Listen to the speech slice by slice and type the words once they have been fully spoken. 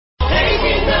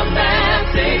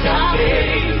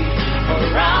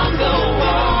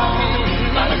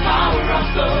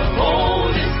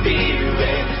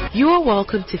are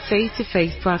welcome to Face to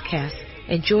Face broadcast.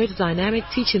 Enjoy the dynamic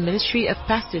teaching ministry of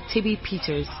Pastor T.B.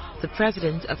 Peters, the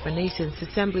president of Renaissance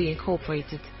Assembly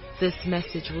Incorporated. This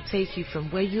message will take you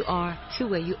from where you are to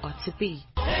where you ought to be.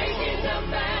 Taking the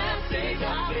message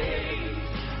of faith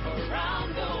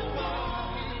around the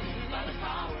world by the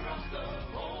power of the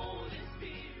Holy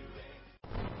Spirit.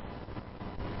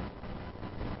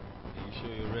 Are you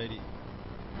sure you're ready?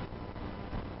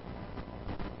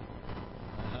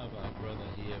 I have our brother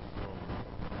here from,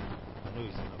 I know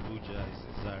he's in Abuja, he's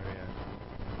in Zaria.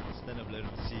 Stand up, let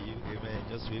him see you. Amen.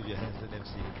 Just wave your hands, let them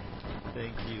see you.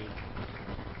 Thank you.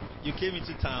 You came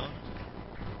into town.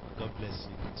 God bless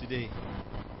you. Today,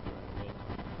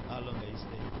 welcome. How long are you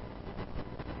staying?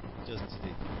 Just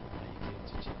today. And you came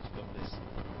to church. God bless you.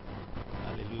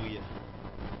 Hallelujah.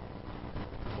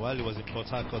 While he was in Port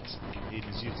Harcourt in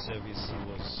his youth service, he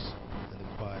was in the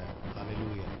choir.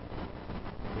 Hallelujah.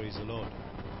 Praise the Lord.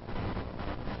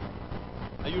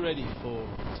 Are you ready for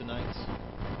tonight?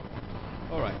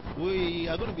 Alright. We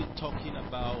are going to be talking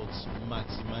about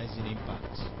maximizing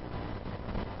impact.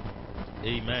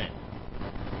 Amen.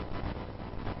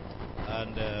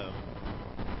 And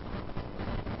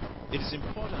it is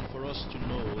important for us to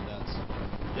know that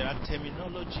there are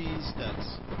terminologies that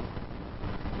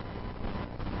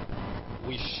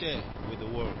we share with the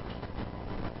world,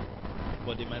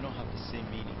 but they might not have the same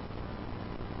meaning.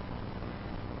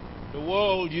 The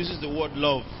world uses the word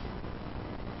love.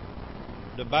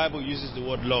 The Bible uses the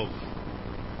word love.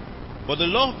 But the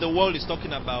love the world is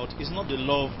talking about is not the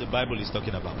love the Bible is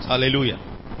talking about. Hallelujah.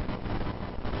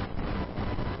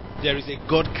 There is a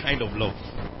God kind of love.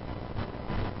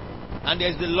 And there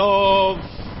is the love,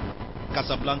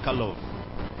 Casablanca love.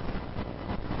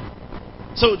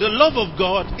 So the love of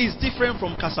God is different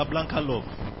from Casablanca love.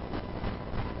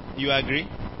 You agree?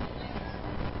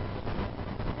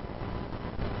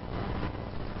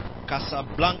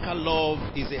 Casablanca love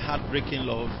is a heartbreaking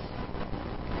love,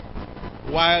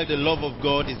 while the love of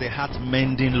God is a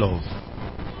heart-mending love.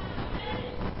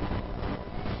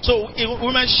 So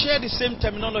we might share the same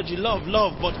terminology, love,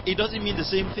 but it doesn't mean the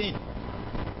same thing.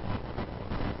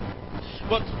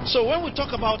 But so when we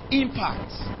talk about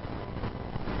impact,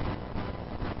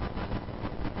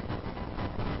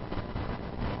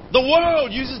 the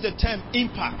world uses the term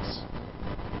impact.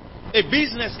 A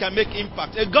business can make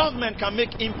impact. A government can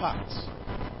make impact.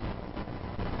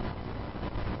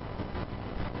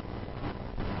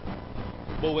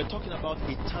 But we're talking about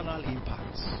eternal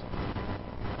impact.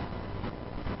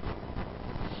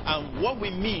 And what we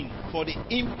mean for the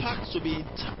impact to be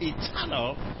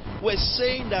eternal, we're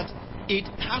saying that it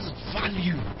has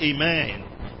value. Amen.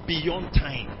 Beyond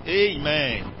time.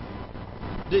 Amen.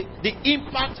 The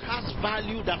impact has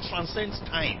value that transcends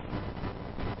time.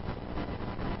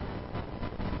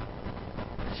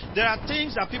 There are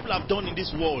things that people have done in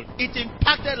this world. It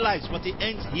impacted lives, but it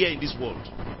ends here in this world.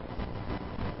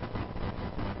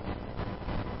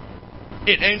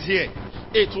 It ends here.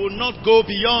 It will not go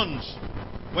beyond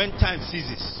when time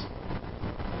ceases.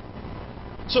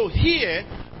 So here,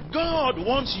 God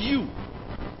wants you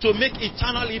to make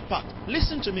eternal impact.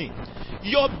 Listen to me.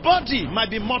 Your body might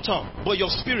be mortal, but your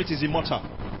spirit is immortal.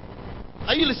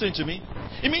 Are you listening to me?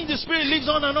 It means the spirit lives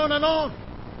on and on and on.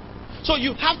 So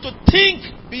you have to think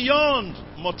beyond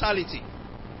mortality.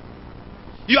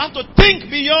 You have to think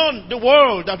beyond the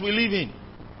world that we live in.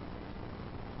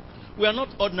 We are not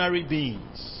ordinary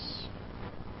beings.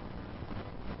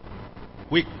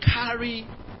 We carry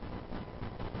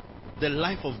the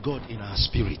life of God in our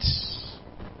spirits.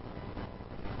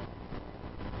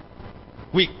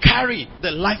 We carry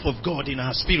the life of God in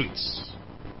our spirits.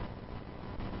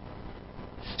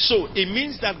 So it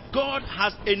means that God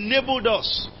has enabled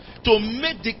us to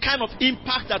make the kind of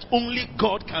impact that only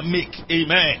God can make.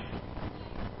 Amen.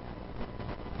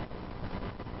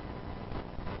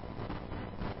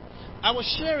 I was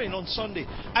sharing on Sunday.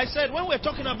 I said when we're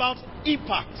talking about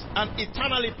impact and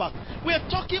eternal impact, we're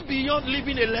talking beyond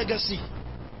leaving a legacy.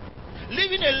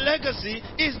 Leaving a legacy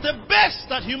is the best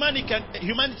that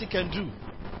humanity can do.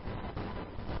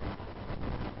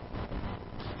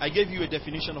 I gave you a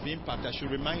definition of impact. I should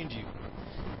remind you.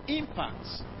 Impact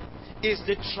is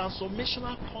the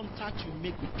transformational contact you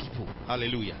make with people.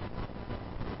 Hallelujah.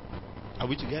 Are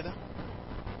we together?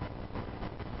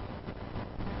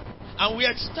 And we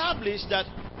established that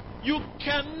you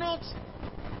cannot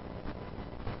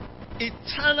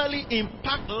eternally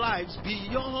impact lives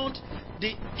beyond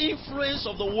the influence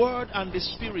of the Word and the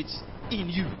Spirit in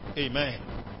you. Amen.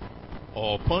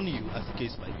 Or upon you, as the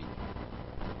case might be.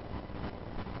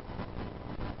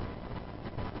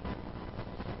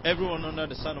 Everyone under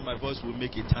the sound of my voice will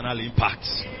make eternal impact.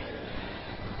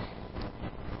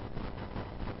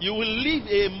 You will leave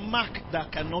a mark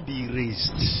that cannot be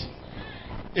erased.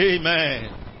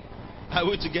 Amen. Are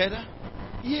we together?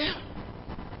 Yeah.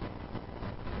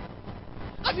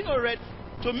 Have you not read?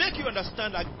 To make you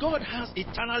understand that God has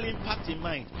eternal impact in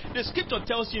mind. The scripture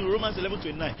tells you in Romans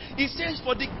 11:29. It says,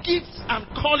 for the gifts and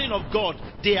calling of God,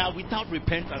 they are without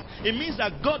repentance. It means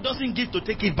that God doesn't give to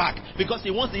take it back because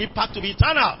he wants the impact to be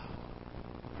eternal.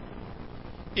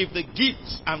 If the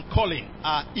gifts and calling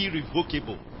are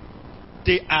irrevocable,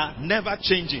 they are never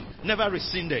changing, never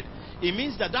rescinded. It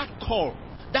means that that call,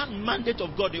 that mandate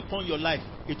of God upon your life,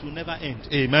 it will never end.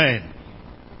 Amen.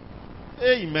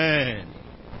 Amen.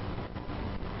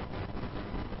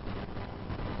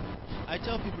 I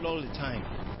tell people all the time,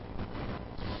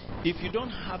 if you don't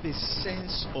have a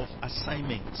sense of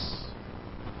assignment,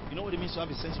 you know what it means to have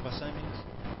a sense of assignment?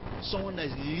 Someone that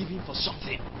is living for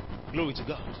something. Glory to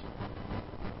God.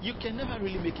 You can never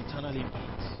really make eternal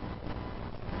impact.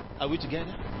 Are we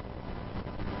together?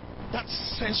 That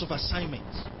sense of assignment.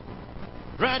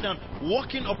 Rather than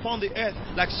walking upon the earth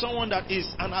like someone that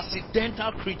is an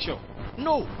accidental creature.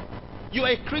 No. You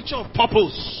are a creature of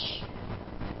purpose.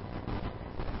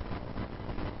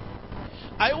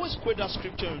 I always quote that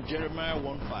scripture in Jeremiah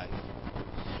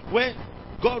 1:5, where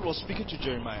God was speaking to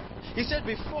Jeremiah. He said,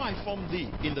 before I formed thee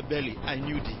in the belly, I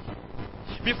knew thee.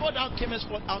 Before thou camest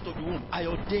forth out of the womb, I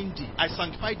ordained thee. I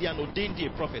sanctified thee and ordained thee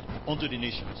a prophet unto the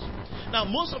nations. Now,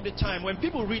 most of the time, when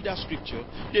people read that scripture,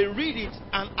 they read it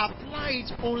and apply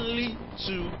it only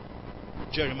to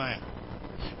Jeremiah.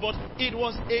 But it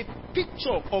was a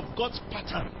picture of God's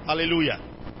pattern. Hallelujah.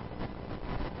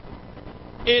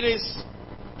 It is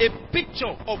a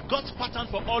picture of God's pattern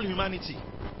for all humanity.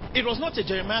 It was not a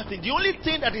Jeremiah thing. The only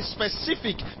thing that is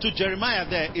specific to Jeremiah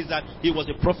there is that he was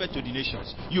a prophet to the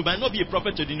nations. You might not be a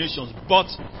prophet to the nations, but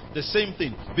the same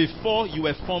thing. Before you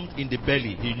were formed in the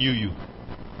belly, he knew you.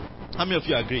 How many of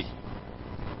you agree?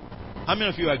 How many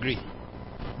of you agree?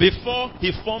 Before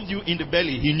he formed you in the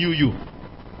belly, he knew you.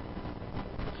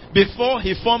 Before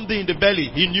he formed you in the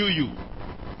belly, he knew you.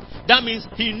 That means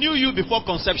he knew you before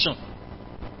conception.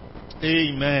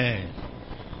 Amen.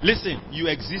 Listen, you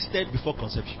existed before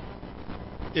conception.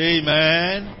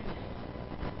 Amen.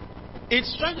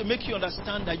 It's trying to make you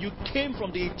understand that you came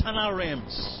from the eternal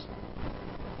realms.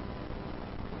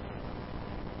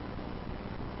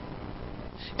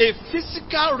 A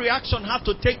physical reaction had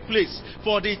to take place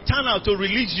for the eternal to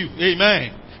release you.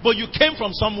 Amen. But you came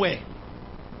from somewhere.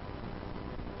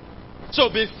 So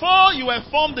before you were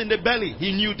formed in the belly,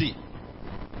 he knew thee.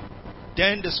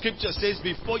 Then the scripture says,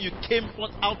 before you came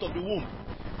forth out of the womb.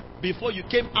 Before you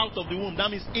came out of the womb.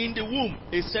 That means in the womb,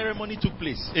 a ceremony took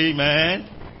place. Amen.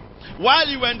 While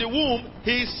you were in the womb,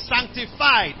 he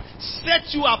sanctified, set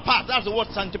you apart. That's the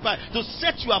word sanctify. To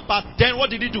set you apart. Then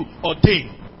what did he do? Ordain.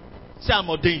 Say, I'm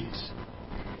ordained.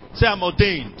 Say, I'm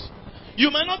ordained. You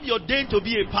might not be ordained to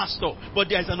be a pastor, but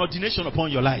there is an ordination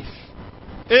upon your life.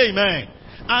 Amen.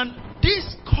 And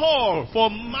this call for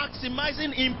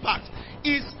maximizing impact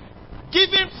is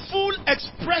giving full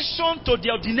expression to the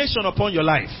ordination upon your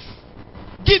life.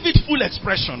 Give it full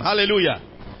expression. Hallelujah.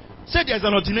 Say, there's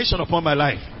an ordination upon my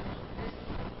life.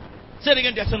 Say it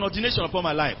again, there's an ordination upon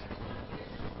my life.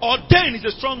 Ordain is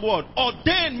a strong word.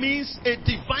 Ordain means a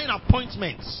divine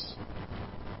appointment.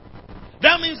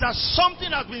 That means that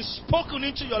something has been spoken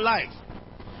into your life.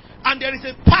 And there is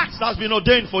a path that has been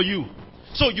ordained for you.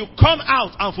 So you come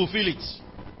out and fulfill it.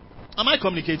 Am I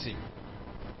communicating?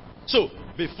 So,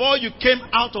 before you came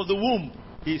out of the womb,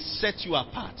 he set you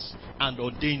apart and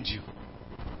ordained you.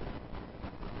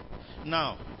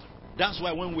 Now, that's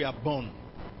why when we are born,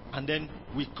 and then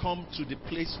we come to the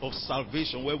place of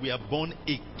salvation where we are born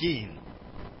again.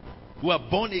 We are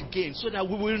born again so that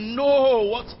we will know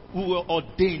what we were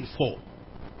ordained for.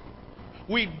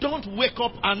 We don't wake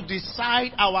up and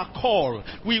decide our call.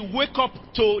 We wake up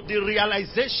to the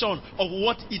realization of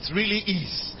what it really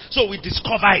is. So we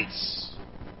discover it.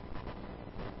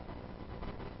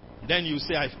 Then you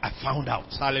say, I found out.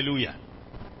 Hallelujah.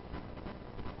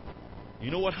 You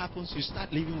know what happens? You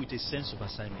start living with a sense of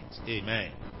assignment.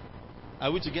 Amen.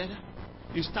 Are we together?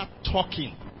 You start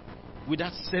talking with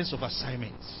that sense of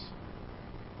assignment.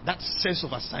 That sense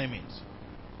of assignment.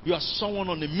 You are someone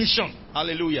on a mission.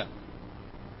 Hallelujah.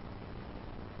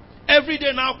 Every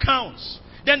day now counts.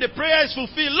 Then the prayer is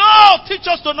fulfilled. Lord, teach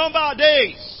us to number our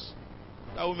days,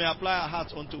 that we may apply our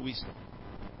hearts unto wisdom.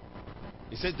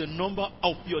 He says the number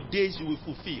of your days you will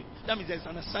fulfill. That means there's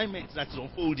an assignment that's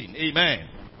unfolding. Amen.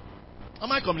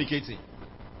 Am I communicating?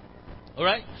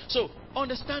 Alright? So,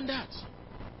 understand that.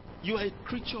 You are a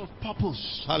creature of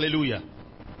purpose. Hallelujah.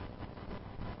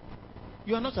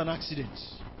 You are not an accident.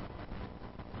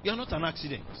 You are not an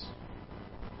accident.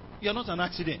 You're not an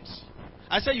accident.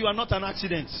 I said you are not an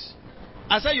accident.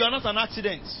 I said you are not an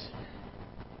accident.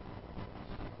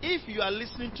 If you are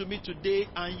listening to me today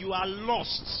and you are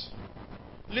lost,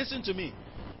 listen to me.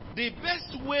 The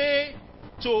best way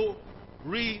to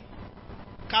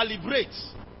recalibrate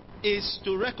is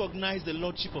to recognize the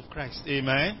Lordship of Christ.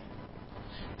 Amen.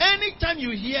 Anytime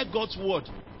you hear God's word,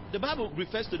 the Bible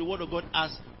refers to the word of God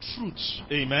as truth.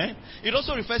 Amen. It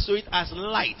also refers to it as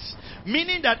light.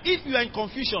 Meaning that if you are in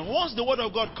confusion, once the word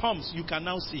of God comes, you can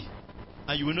now see.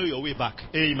 And you will know your way back.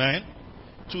 Amen.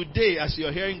 Today, as you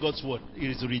are hearing God's word, it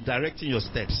is redirecting your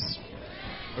steps.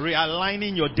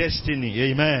 Realigning your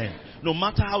destiny. Amen. No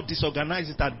matter how disorganized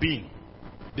it had been.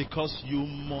 Because you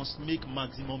must make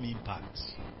maximum impact.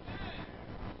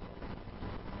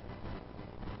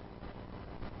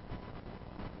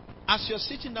 As you're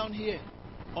sitting down here,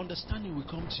 understanding will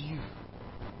come to you.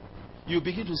 You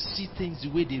begin to see things the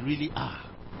way they really are.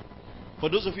 For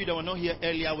those of you that were not here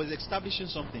earlier, I was establishing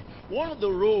something. One of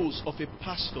the roles of a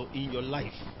pastor in your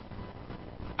life,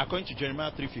 according to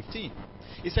Jeremiah 3:15,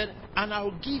 he said, and I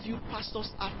will give you pastors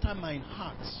after mine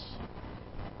heart.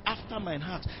 After mine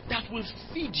heart. That will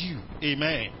feed you.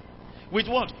 Amen. With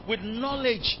what? With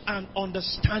knowledge and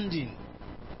understanding.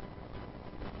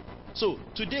 So,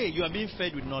 today you are being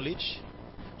fed with knowledge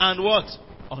and what?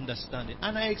 Understanding.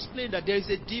 And I explained that there is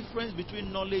a difference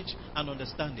between knowledge and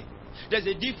understanding. There's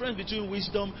a difference between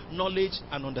wisdom, knowledge,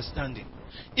 and understanding.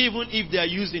 Even if they are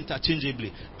used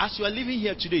interchangeably. As you are living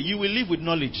here today, you will live with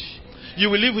knowledge. You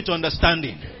will live with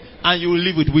understanding. And you will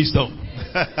live with wisdom.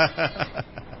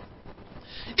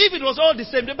 If it was all the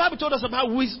same, the Bible told us about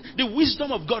the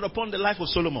wisdom of God upon the life of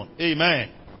Solomon.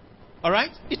 Amen.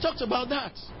 Alright? It talked about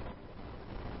that.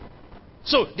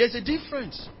 So, there's a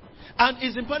difference. And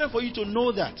it's important for you to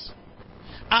know that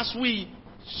as we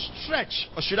stretch,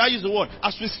 or should I use the word,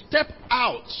 as we step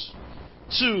out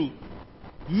to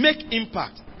make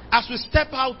impact, as we step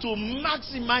out to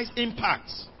maximize impact,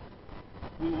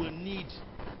 we will need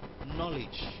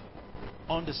knowledge,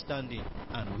 understanding,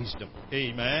 and wisdom.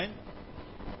 Amen.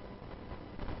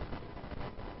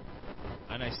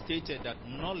 And I stated that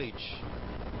knowledge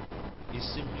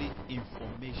is simply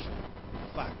information,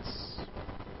 facts.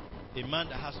 A man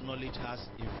that has knowledge has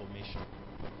information.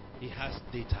 He has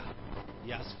data.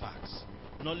 He has facts.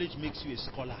 Knowledge makes you a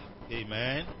scholar.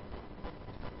 Amen.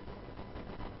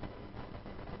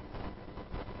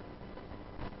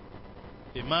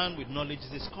 A man with knowledge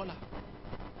is a scholar.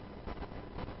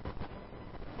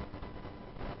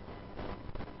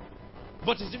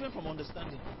 But it's different from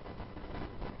understanding.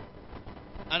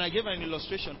 And I gave an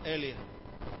illustration earlier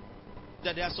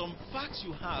that there are some facts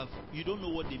you have, you don't know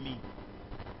what they mean.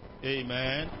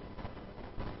 Amen.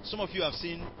 Some of you have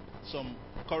seen some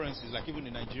currencies, like even the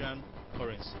Nigerian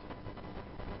currency.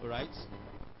 Alright?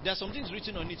 There are some things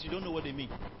written on it, you don't know what they mean.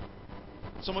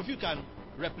 Some of you can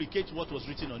replicate what was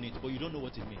written on it, but you don't know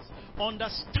what it means.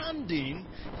 Understanding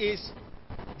is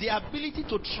the ability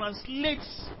to translate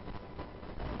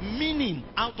meaning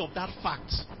out of that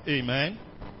fact. Amen.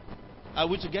 Are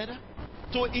we together?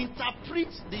 To interpret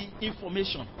the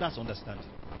information. That's understanding.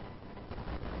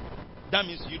 That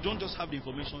means you don't just have the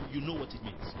information, you know what it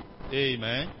means.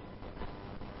 Amen.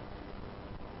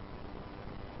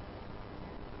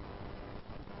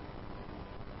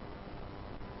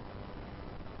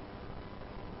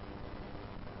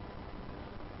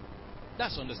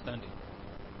 That's understanding.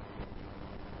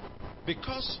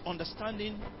 Because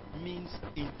understanding means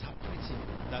interpreting,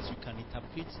 that you can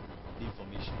interpret the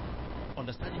information.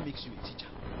 Understanding makes you a teacher.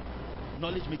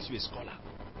 Knowledge makes you a scholar.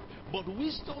 But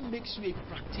wisdom makes you a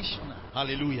practitioner.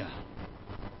 Hallelujah.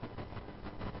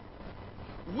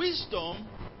 Wisdom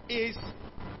is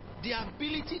the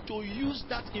ability to use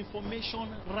that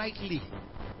information rightly.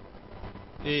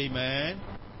 Amen.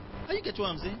 Are you getting what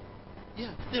I'm saying?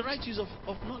 Yeah. The right use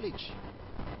of knowledge.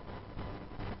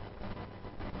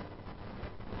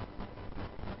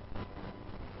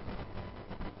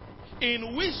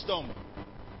 In wisdom,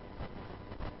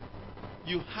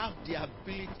 you have the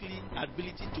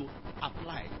ability to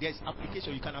apply. There's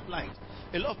application, you can apply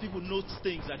it. A lot of people know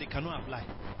things that they cannot apply.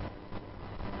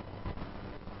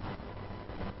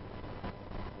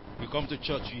 You come to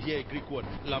church, you hear a Greek word,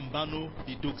 lambano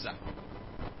didoxa.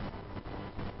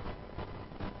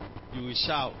 You will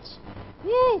shout,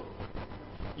 woo!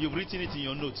 You've written it in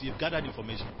your notes, you've gathered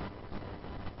information.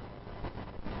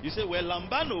 You say, well,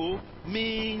 lambano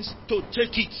means to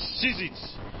take it, seize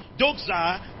it.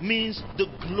 Doxa means the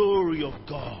glory of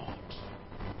God.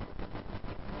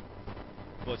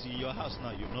 But in your house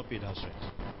now, you've not paid house rent.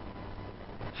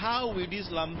 How will this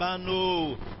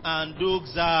lambano and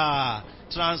doxa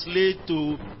translate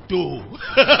to oh.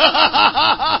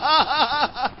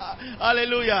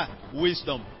 Hallelujah.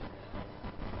 Wisdom.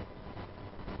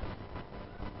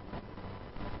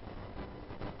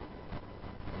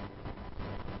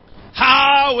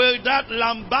 How will that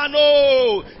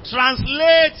lambano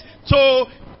translate to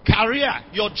career,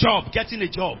 your job, getting a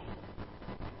job,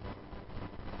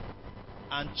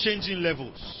 and changing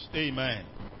levels? Amen.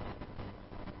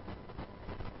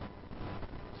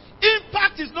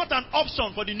 Impact is not an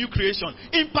option for the new creation.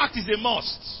 Impact is a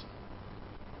must.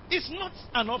 It's not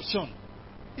an option.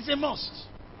 It's a must.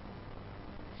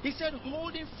 He said,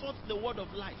 holding forth the word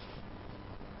of life.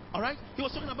 Alright? He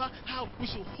was talking about how we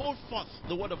should hold forth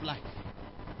the word of life.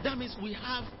 That means we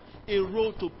have a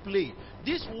role to play.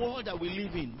 This world that we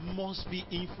live in must be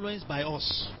influenced by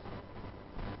us.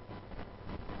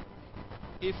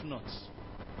 If not,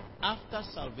 after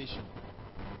salvation,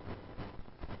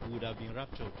 we would have been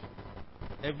raptured.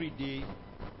 Every day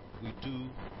we do,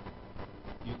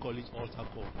 you call it altar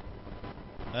call.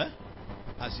 Huh?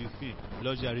 As you feel,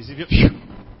 Lord, you are receiving,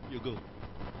 you go.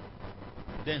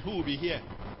 Then who will be here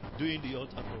doing the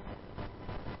altar call?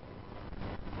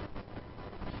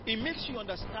 It makes you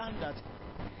understand that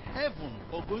heaven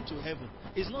or going to heaven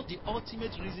is not the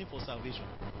ultimate reason for salvation.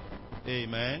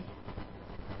 Amen.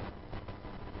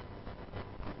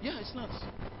 Yeah, it's not.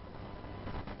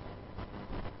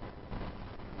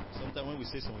 Sometimes when we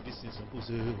say some of these things, some people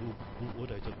say,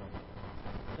 what are you talking about?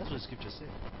 That's what the scripture said.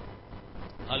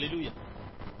 Hallelujah.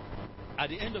 At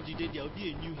the end of the day, there will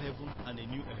be a new heaven and a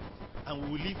new earth. And we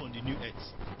will live on the new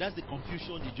earth. That's the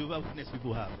confusion the Jehovah's Witness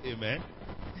people have. Amen.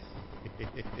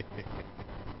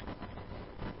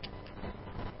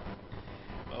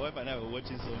 My wife and I were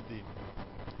watching something.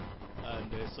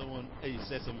 And someone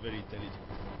said something very intelligent.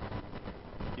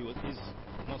 He's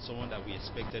not someone that we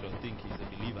expected or think he's a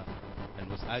believer. And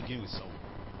was arguing with someone.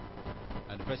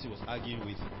 And the person was arguing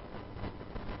with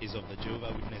is of the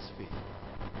Jehovah's Witness faith.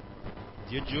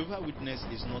 The Jehovah's Witness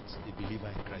is not a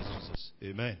believer in Christ Jesus.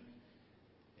 Amen.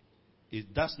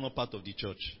 That's not part of the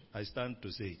church. I stand to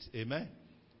say it. Amen.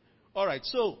 Alright,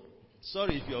 so,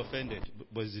 sorry if you're offended,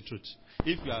 but it's the truth.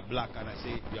 If you are black and I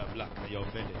say you are black and you're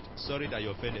offended, sorry that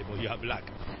you're offended, but you are black.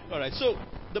 Alright, so,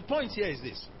 the point here is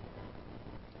this.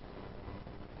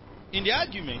 In the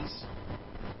arguments,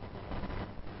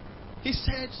 he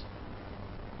said,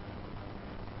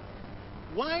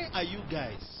 why are you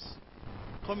guys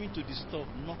coming to disturb,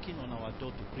 knocking on our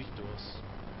door to preach to us?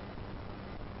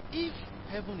 If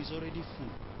heaven is already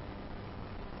full,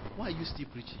 why are you still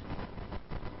preaching?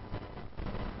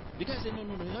 The guy said, no,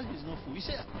 heaven is not full. He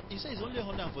said it's only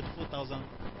 144,000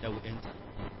 that will enter.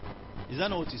 Is that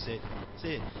not what he said?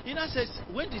 He now says,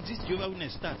 when did this Jehovah's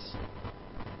Witness start?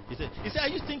 He said, are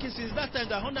you thinking since that time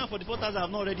that 144,000 have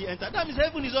not already entered? That means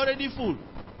heaven is already full.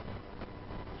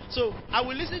 So I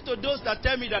will listen to those that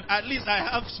tell me that at least I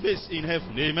have space in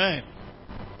heaven. Amen.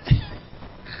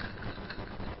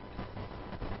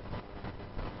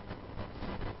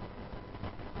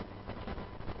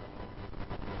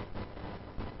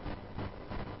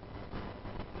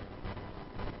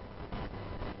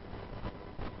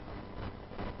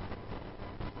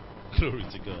 Glory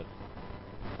to God.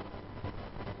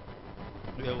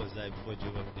 Where was I before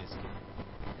Jehovah's Witness came?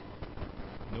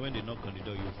 You know, when they knock on the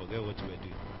door, you forget what you were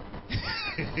doing.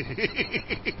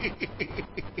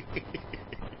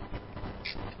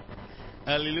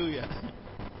 Hallelujah.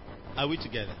 Are we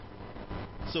together?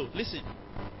 So, listen.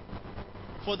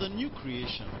 For the new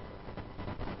creation,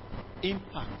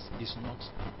 impact is not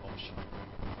an option.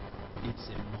 It's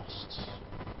a must.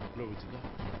 Glory to God.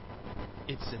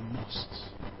 It's a must.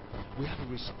 We have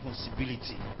a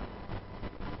responsibility.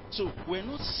 So, we're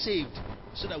not saved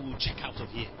so that we'll check out of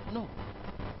here. No.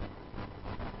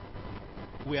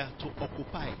 We are to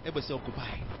occupy. Everybody say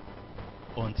occupy.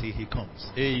 Until he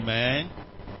comes. Amen.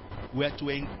 We are to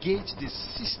engage the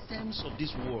systems of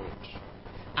this world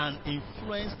and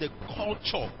influence the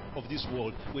culture of this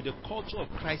world with the culture of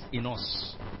Christ in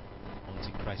us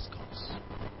until Christ comes.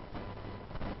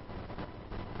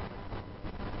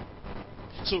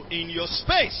 So in your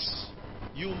space,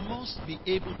 you must be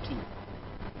able to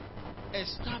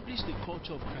establish the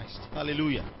culture of Christ.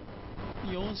 Hallelujah. In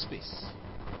your own space.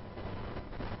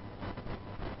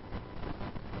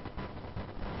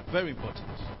 Very important.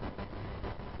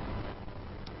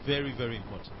 Very, very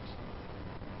important.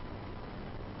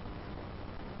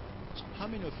 So how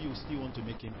many of you still want to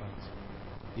make impact?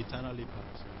 Eternal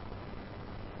impact.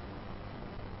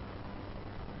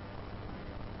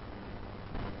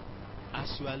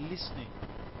 As you are listening,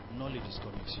 knowledge is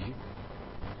coming to you.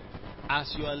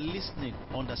 As you are listening,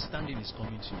 understanding is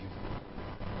coming to you.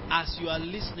 As you are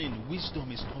listening,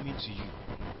 wisdom is coming to you.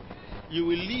 You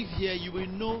will live here, you will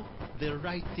know the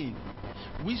right thing.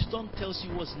 Wisdom tells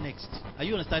you what's next. Are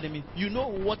you understanding me? You know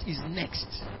what is next.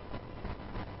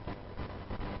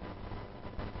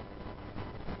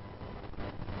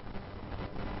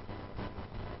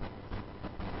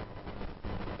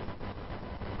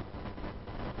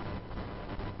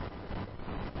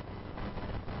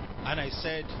 And I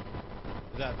said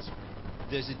that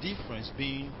there's a difference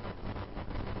between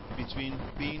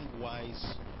being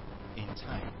wise in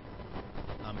time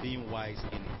and being wise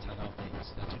in eternal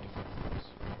things. They're two different things.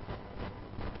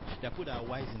 There are people that are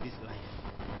wise in this life,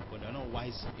 but they're not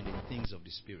wise in the things of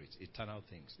the spirit, eternal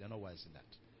things. They're not wise in that.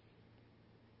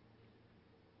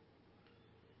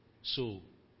 So,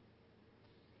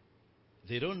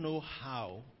 they don't know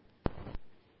how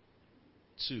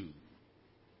to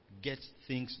get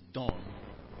things done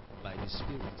by the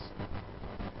Spirit.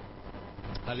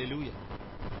 Hallelujah.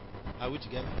 Are we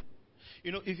together?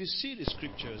 You know, if you see the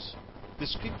scriptures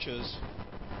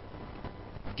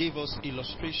gave us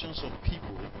illustrations of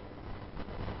people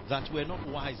that were not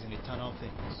wise in eternal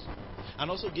things,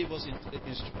 and also gave us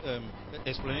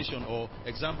explanation or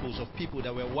examples of people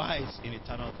that were wise in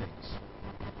eternal things.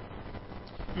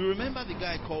 You remember the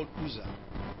guy called Uzzah,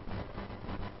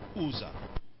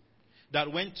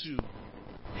 that went to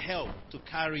help to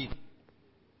carry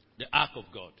the ark of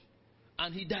God,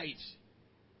 and he died.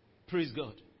 Praise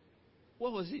God.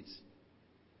 What was it?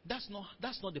 That's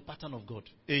not the pattern of God.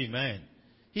 Amen.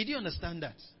 He didn't understand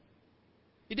that.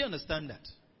 He didn't understand that.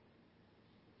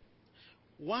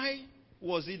 Why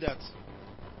was it that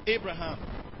Abraham,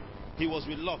 he was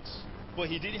with Lot, but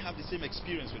he didn't have the same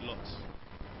experience with Lot?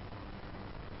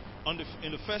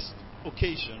 In the first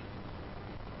occasion,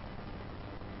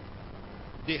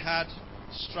 they had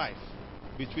strife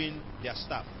between their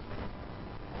staff,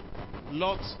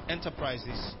 Lot's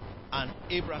Enterprises and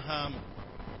Abraham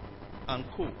and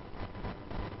co.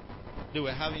 They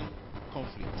were having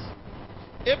conflict.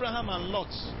 Abraham and Lot,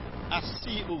 as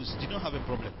CEOs, did not have a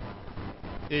problem.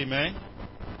 Amen.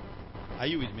 Are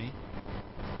you with me?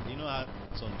 You know how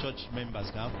some church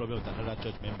members can have problem with another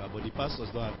church member, but the pastors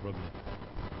don't have problem.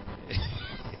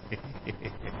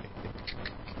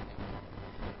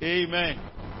 Amen.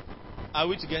 Are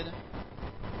we together?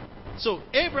 So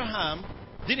Abraham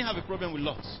didn't have a problem with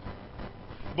Lot.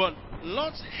 But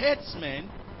Lot's headsmen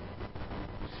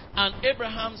and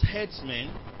Abraham's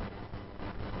headsmen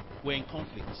were in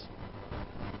conflict.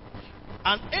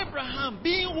 And Abraham,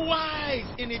 being wise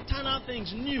in eternal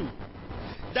things, knew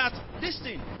that this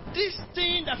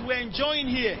thing that we're enjoying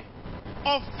here,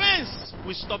 offense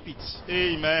will stop it.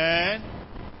 Amen.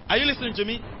 Are you listening to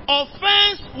me?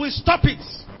 Offense will stop it.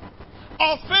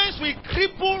 Offense will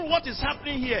cripple what is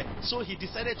happening here. So he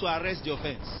decided to arrest the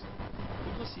offense.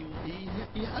 Because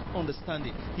he had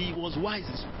understanding. He was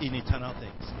wise in eternal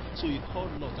things. So he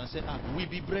called Lot and said, we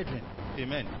be brethren.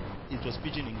 Amen. It was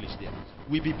pidgin English there.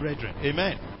 We be brethren.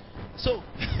 Amen. So,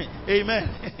 amen.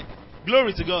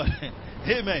 Glory to God.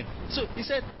 Amen. So he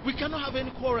said, we cannot have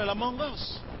any quarrel among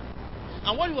us.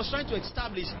 And what he was trying to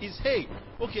establish is, hey,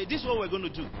 okay, this is what we're going to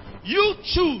do. You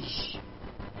choose.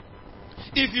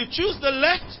 If you choose the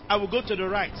left, I will go to the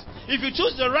right. If you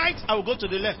choose the right, I will go to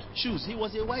the left. Choose. He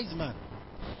was a wise man.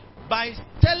 By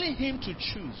telling him to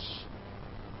choose,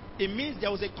 it means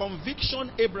there was a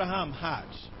conviction Abraham had.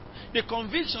 The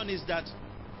conviction is that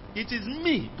it is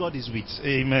me God is with.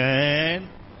 Amen.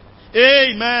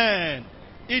 Amen.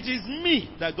 It is me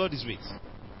that God is with.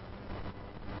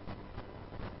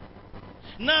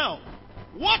 Now,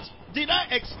 what did I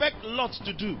expect Lot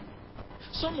to do?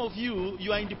 Some of you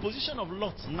are in the position of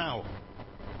Lot now.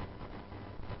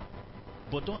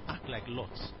 But don't act like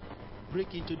Lot.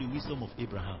 Break into the wisdom of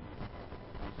Abraham.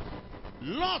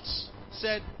 Lot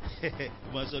said,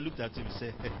 once I looked at him and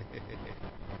said,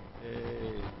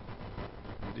 hey,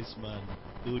 this man,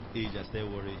 old age, I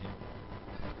still worry him.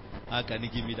 How can he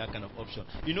give me that kind of option?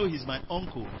 You know, he's my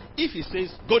uncle. If he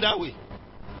says, go that way,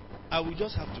 I will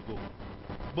just have to go.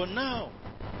 But now,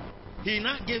 he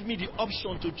now gave me the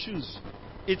option to choose.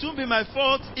 It won't be my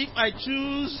fault if I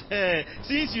choose.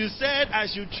 Since you said I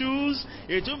should choose,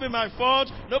 it won't be my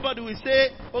fault. Nobody will say,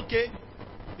 okay.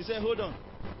 He said, hold on.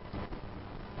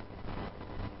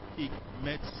 He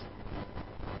met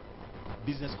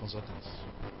business consultants.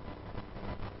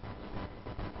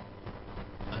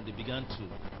 And they began to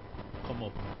come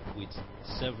up with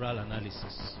several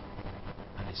analyses.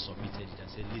 And they submitted it and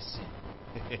said, listen,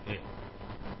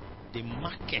 the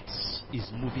market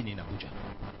is moving in Abuja.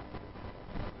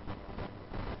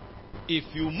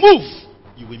 If you move,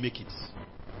 you will make it.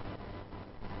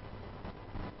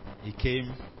 He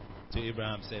came to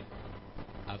Abraham and said,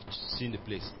 I've seen the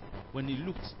place. When it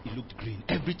looked green.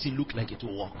 Everything looked like it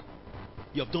will work.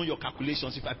 You have done your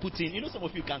calculations. If I put in, some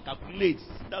of you can calculate.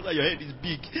 That's why your head is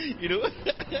big.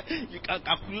 You can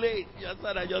calculate. You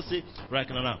understand? I just say, right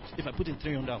now, if I put in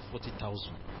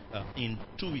 340,000 in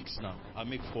 2 weeks now, I'll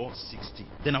make 460.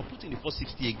 Then I'll put in the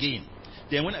 460 again.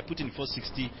 Then when I put in the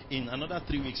 460 in another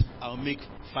 3 weeks, I'll make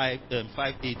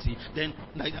 580. Then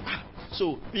like that.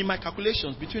 So in my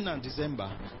calculations between now and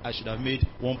December, I should have made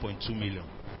 1.2 million.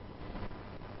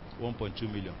 1.2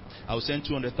 million. I will send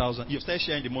 200,000. You start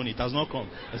sharing the money. It has not come.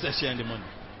 I start sharing the money.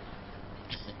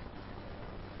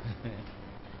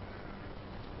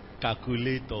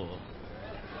 Calculator.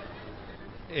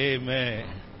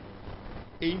 Amen.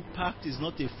 Impact is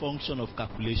not a function of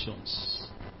calculations.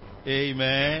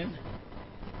 Amen.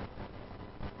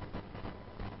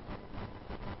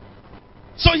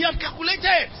 So he had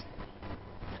calculated.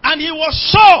 And he was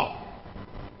sure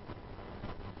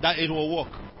that it will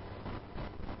work.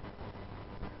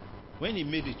 When he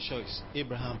made a choice,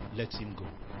 Abraham let him go.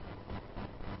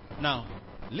 Now,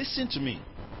 listen to me.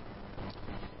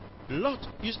 Lot,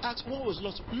 you ask, what was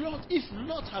Lot? Lot, if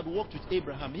Lot had walked with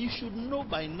Abraham, he should know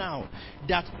by now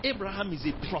that Abraham is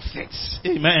a prophet.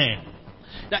 Amen.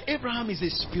 That Abraham is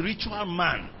a spiritual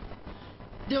man.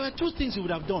 There were two things he would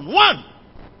have done. One,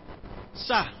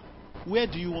 sir, where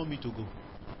do you want me to go?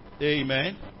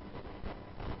 Amen.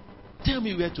 Tell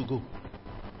me where to go.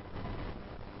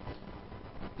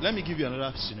 Let me give you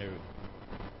another scenario.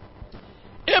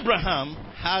 Abraham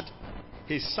had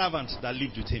his servant that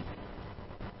lived with him.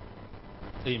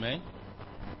 Amen.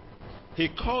 He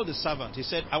called the servant. He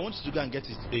said, I want you to go and get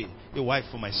a wife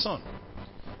for my son.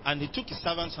 And he took his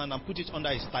servant's hand and put it under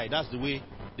his thigh. That's the way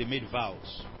they made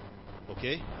vows.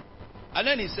 Okay? And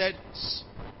then he said,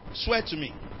 swear to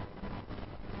me,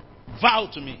 vow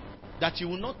to me, that you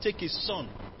will not take his son,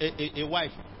 a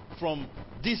wife, from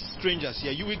these strangers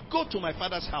here. You will go to my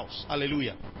father's house.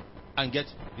 Hallelujah. And get,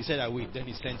 he said, I will. Then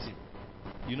he sent him.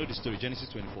 You know the story, Genesis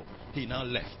 24. He now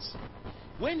left.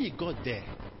 When he got there,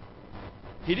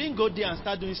 he didn't go there and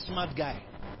start doing smart guy.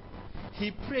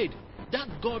 He prayed, that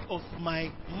God of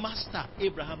my master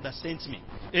Abraham that sent me.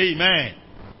 Amen.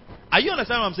 Are you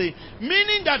understand what I'm saying?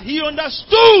 Meaning that he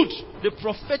understood the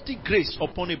prophetic grace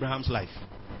upon Abraham's life.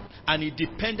 And he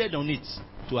depended on it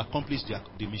to accomplish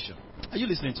the mission. Are you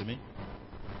listening to me?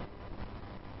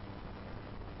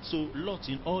 So Lot,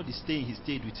 in all the staying, he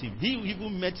stayed with him. He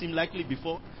even met him likely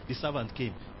before the servant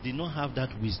came. Did not have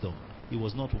that wisdom. He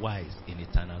was not wise in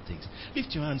eternal things.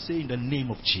 Lift your hand and say, in the name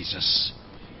of Jesus,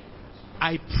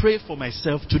 I pray for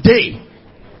myself today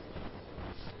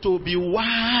to be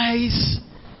wise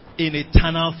in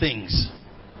eternal things.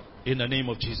 In the name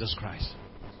of Jesus Christ.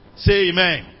 Say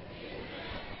amen.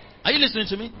 Are you listening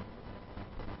to me?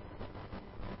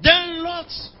 Then Lot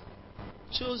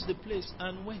chose the place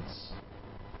and went.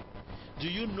 Do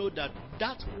you know that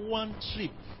one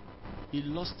trip, he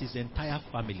lost his entire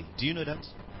family? Do you know that?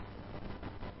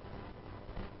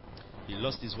 He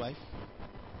lost his wife.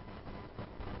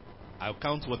 I'll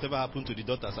count whatever happened to the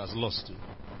daughters as lost too.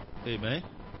 Amen.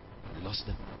 He lost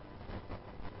them.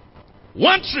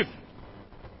 One trip.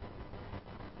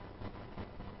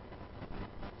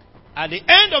 At the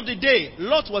end of the day,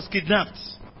 Lot was kidnapped.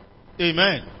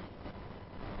 Amen.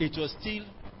 It was still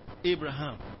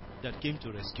Abraham that came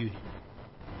to rescue him.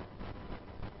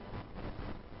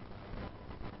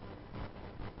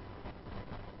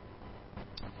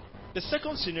 The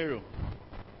second scenario,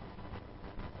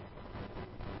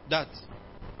 that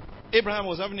Abraham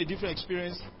was having a different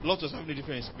experience, Lot was having a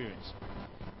different experience.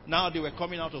 Now they were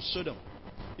coming out of Sodom.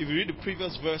 If you read the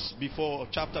previous verse before, or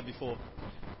chapter before,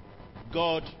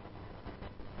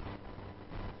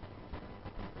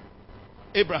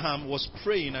 Abraham was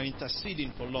praying and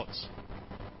interceding for Lot.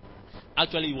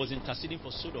 Actually, he was interceding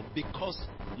for Sodom because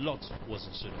Lot was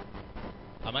in Sodom.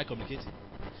 Am I communicating?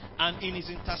 And in his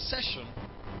intercession,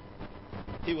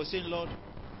 he was saying, Lord,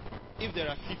 if there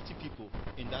are 50 people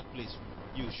in that place,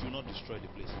 you should not destroy the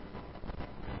place.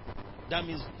 That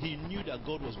means he knew that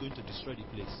God was going to destroy the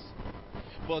place.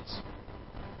 But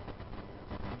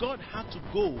God had to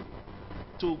go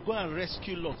and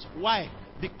rescue Lot. Why?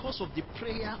 Because of the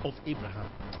prayer of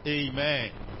Abraham.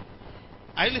 Amen.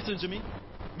 Are you listening to me?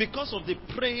 Because of the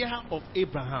prayer of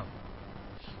Abraham.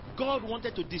 God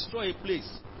wanted to destroy a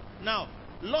place. Now,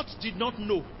 Lot did not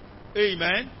know.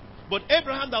 Amen. But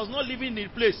Abraham that was not living in the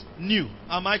place knew.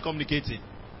 Am I communicating?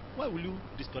 Why will you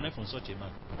disconnect from such a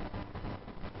man?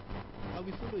 I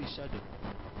will follow his shadow.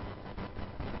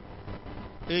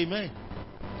 Amen.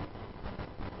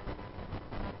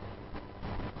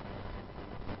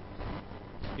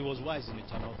 He was wise in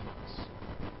eternal things.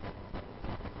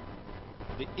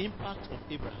 The impact of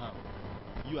Abraham,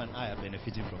 you and I are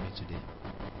benefiting from it today,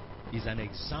 is an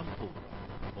example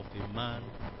of a man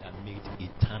that made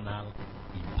eternal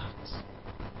impact.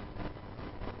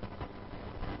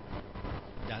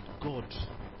 That God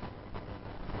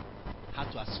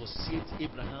had to associate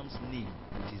Abraham's name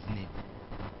with his name.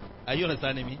 Are you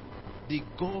understanding me? The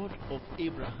God of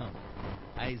Abraham,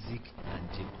 Isaac, and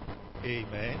Jacob.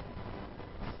 Amen.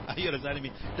 Are you understanding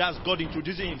me? That's God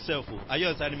introducing himself. Are you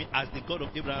understanding me? As the God of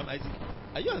Abraham, Isaac.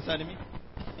 Are you understanding me?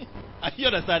 Are you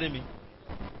understanding me?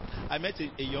 I met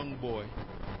a young boy.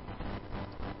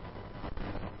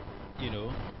 You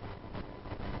know,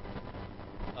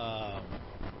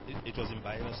 it was in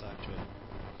Bayelsa actually.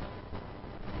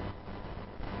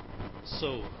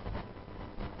 So,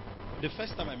 the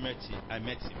first time I met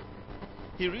him,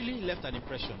 he really left an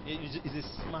impression. He's a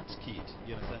smart kid.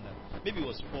 You understand that? Maybe he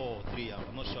was 4 or 3.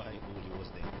 I'm not sure how old he was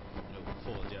then.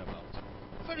 4 or thereabout.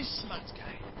 Very smart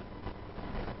guy.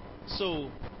 So,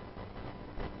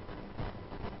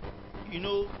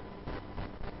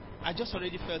 I just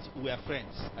already felt we are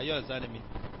friends. Are you understanding me?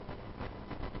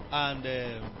 And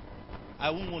I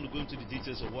won't want to go into the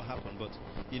details of what happened, but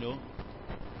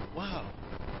wow.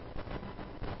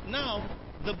 Now,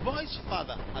 the boy's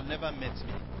father had never met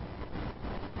me.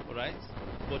 Alright?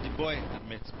 But the boy had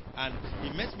met me. And he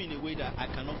met me in a way that I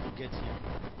cannot forget him.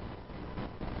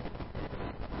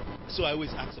 So I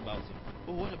always ask about him.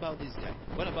 Oh, what about this guy?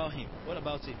 What about him? What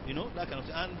about him? That kind of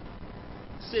thing. And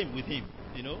same with him,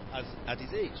 as at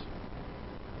his age.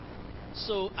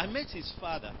 So I met his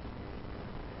father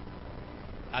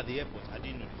at the airport. I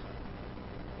didn't know the father.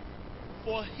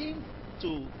 For him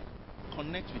to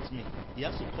connect with me, he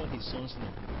has to call his son's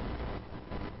name.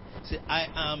 Say, I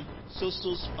am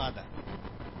so-so's father.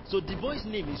 So the boy's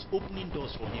name is opening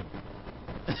doors for him.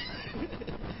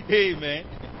 Amen.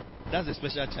 That's a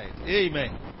special child.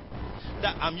 Amen.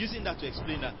 I'm using that to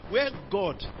explain that where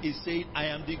God is saying, I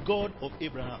am the God of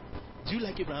Abraham. Do you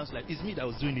like Abraham's life? It's me that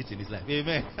was doing it in his life.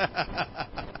 Amen.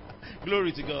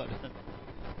 Glory to God.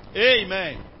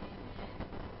 Amen.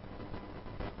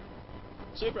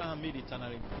 So Abraham made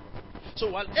eternal impact. So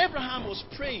while Abraham was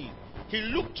praying, he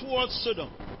looked towards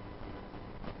Sodom.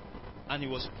 And he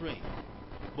was praying.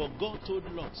 But God told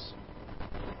Lot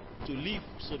to leave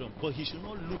Sodom. But he should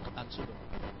not look at Sodom.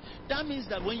 That means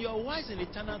that when you are wise in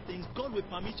eternal things, God will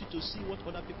permit you to see what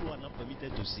other people are not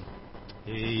permitted to see.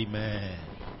 Amen.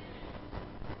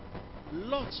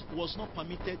 Lot was not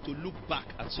permitted to look back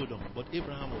at Sodom, but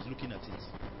Abraham was looking at it.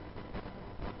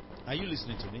 Are you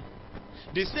listening to me?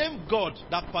 The same God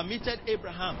that permitted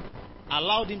Abraham,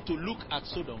 allowed him to look at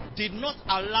Sodom, did not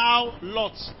allow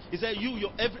Lot. He said,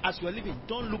 as you are living,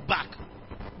 don't look back.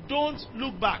 Don't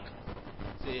look back.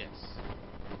 Say yes.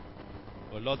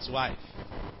 But Lot's wife,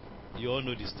 you all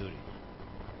know the story.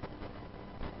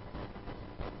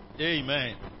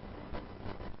 Amen.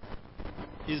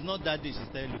 It's not that day she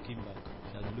started looking back.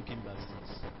 She has been looking back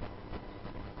since.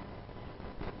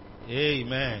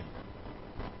 Amen.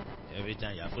 Every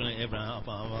time you are following Abraham,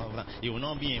 you will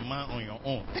not be a man on your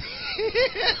own.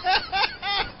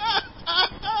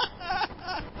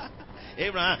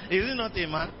 Abraham, is he not a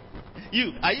man?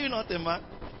 Are you not a man?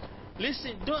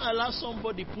 Listen, don't allow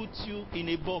somebody put you in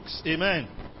a box. Amen.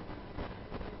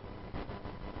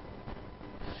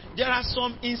 There are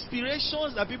some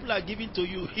inspirations that people are giving to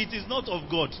you. It is not of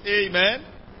God. Amen.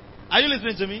 Are you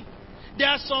listening to me? There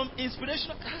are some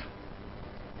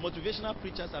motivational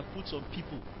preachers have put some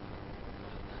people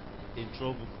in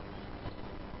trouble.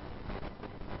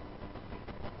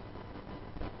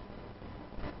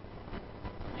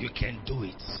 You can do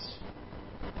it.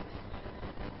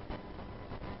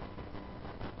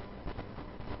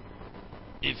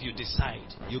 If you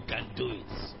decide, you can do it.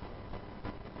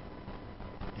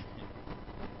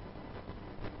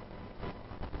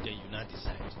 Then you not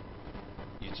decide.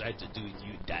 You try to do it,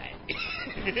 you die.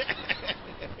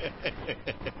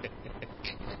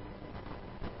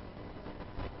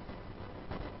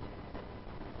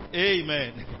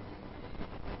 Amen.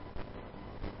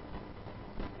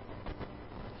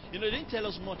 They didn't tell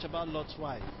us much about Lot's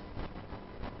wife.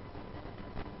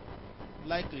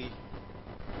 Likely,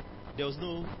 there was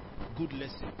no good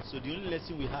lesson. So the only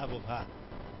lesson we have of her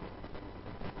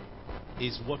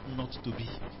is what not to be.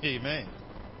 Amen.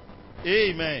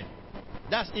 Amen.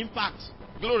 That's impact.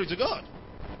 Glory to God.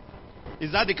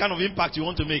 Is that the kind of impact you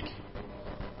want to make?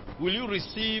 Will you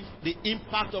receive the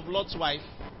impact of Lot's wife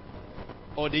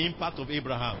or the impact of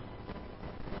Abraham?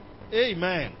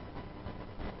 Amen.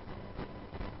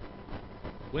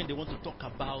 When they want to talk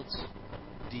about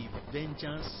the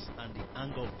vengeance and the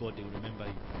anger of God, they will remember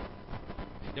you.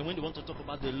 Then when they want to talk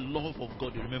about the love of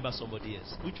God, they remember somebody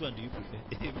else. Which one do you prefer?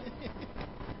 Amen.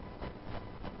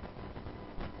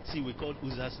 See, we called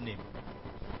Uzzah's name.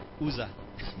 Uzzah.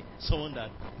 Someone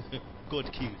that God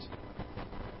killed.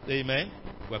 Amen.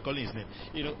 We're calling his name.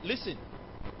 Listen.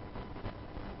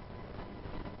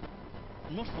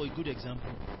 Not for a good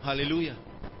example. Hallelujah.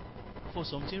 For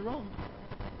something wrong.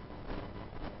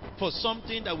 For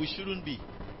something that we shouldn't be.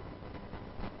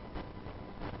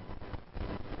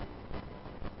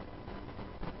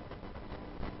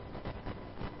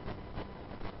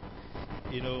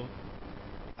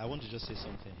 I want to just say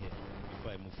something here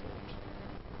before I move forward.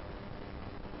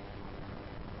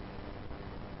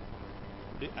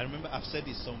 I remember I've said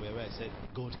this somewhere where I said,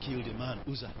 God killed a man,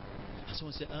 Uzzah. And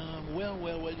someone said, well,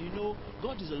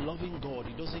 God is a loving God.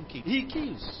 He doesn't kill. He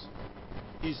kills.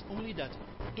 It's only that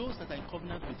those that are in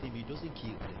covenant with him, he doesn't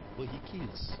kill them, but he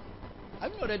kills.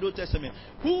 Have you not read the Old Testament?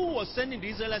 Who was sending the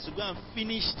Israelites to go and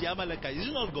finish the Amalekites? Is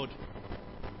it not God?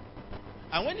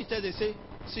 And when he tells, they say,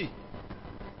 see,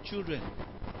 children,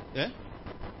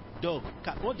 dog,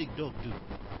 cat, what did dog do?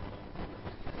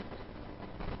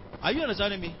 Are you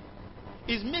understanding me?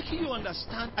 It's making you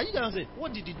understand. Are you going to say,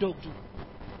 what did the dog do?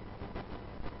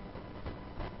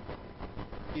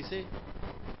 He said,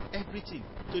 everything.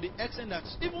 To the extent that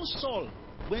even Saul,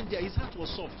 when his heart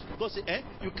was soft, God said,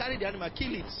 you carry the animal,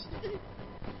 kill it.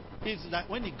 It's that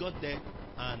when he got there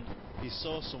and he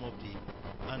saw some of the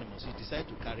animals, he decided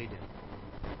to carry them.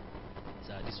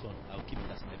 So this one, I'll keep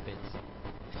it as my pet.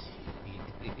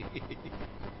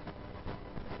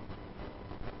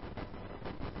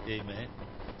 Amen.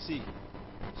 See,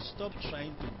 stop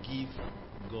trying to give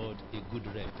God a good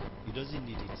rep. He doesn't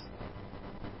need it.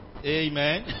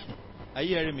 Amen. Are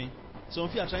you hearing me? Some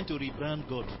of you are trying to rebrand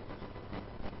God.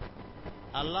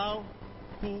 Allow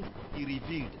who he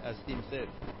revealed as himself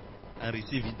and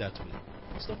receive it that way.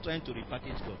 Stop trying to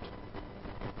repackage God.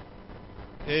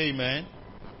 Amen.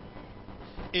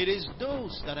 It is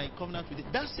those that are in covenant with it.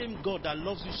 That same God that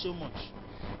loves you so much.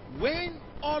 When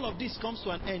all of this comes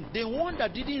to an end, the one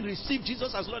that didn't receive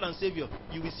Jesus as Lord and Savior,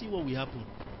 you will see what will happen.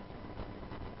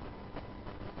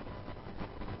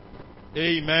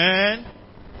 Amen.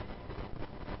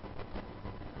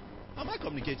 Am I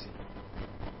communicating?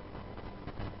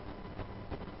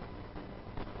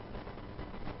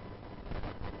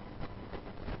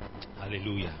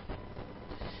 Hallelujah.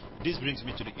 This brings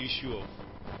me to the issue of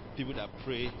people that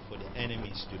pray for their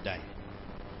enemies to die.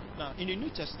 Now, in the New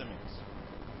Testament,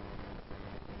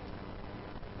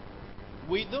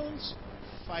 we don't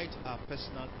fight our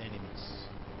personal enemies.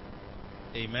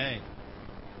 Amen.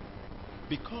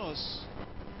 Because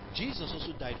Jesus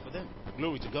also died for them.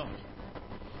 Glory to God.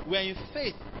 We are in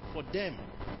faith for them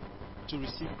to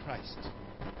receive Christ.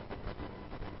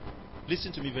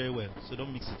 Listen to me very well, so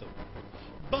don't mix it up.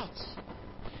 But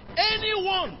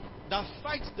anyone that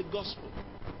fights the gospel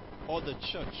or the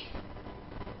church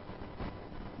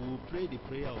will pray the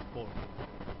prayer of Paul.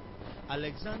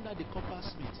 Alexander the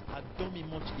coppersmith had done me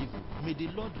much evil. May the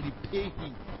Lord repay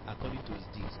him according to his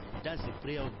deeds. That's the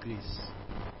prayer of grace.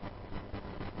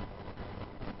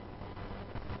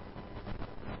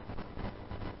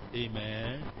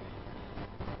 Amen.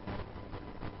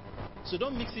 So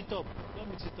don't mix it up. Don't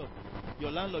mix it up.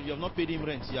 Your landlord, you have not paid him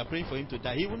rent. You are praying for him to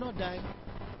die. He will not die.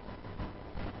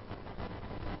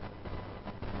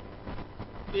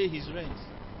 Pay his rent.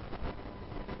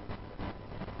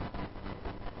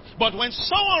 But when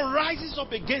someone rises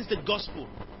up against the gospel,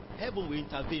 heaven will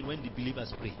intervene when the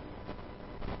believers pray.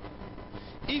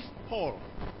 If Paul,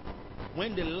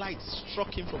 when the light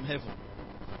struck him from heaven,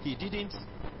 he didn't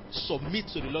submit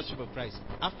to the Lordship of Christ,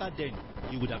 after then,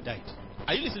 he would have died.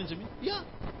 Are you listening to me? Yeah.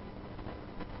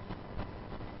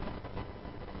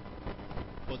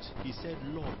 But he said,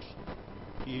 Lord.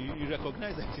 He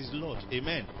recognized that he's Lord.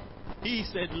 Amen. He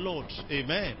said, Lord.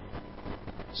 Amen.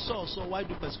 So why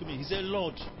do you persecute me? He said,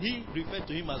 Lord. He referred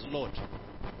to him as Lord.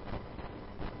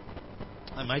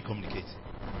 Am I communicating?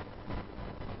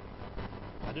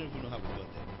 I don't even know how we got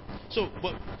there. So,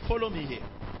 but follow me here.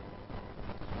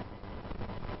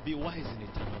 Be wise in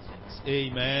eternal things.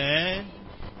 Amen.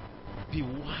 Be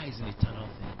wise in eternal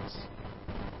things.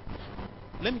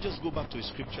 Let me just go back to a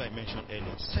scripture I mentioned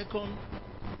earlier. 2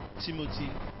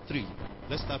 Timothy 3.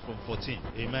 Let's start from 14.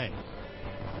 Amen.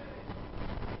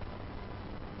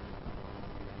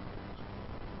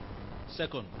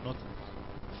 Second, not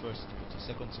First Timothy.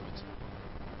 2 Timothy.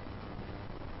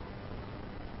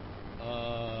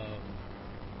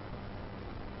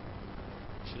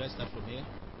 Should I start from here?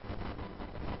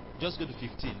 Just go to 15.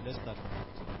 Let's start from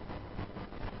 15.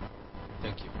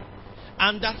 Thank you.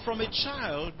 And that from a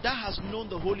child that has known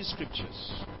the Holy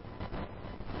Scriptures,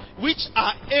 which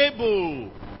are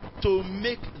able to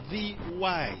make thee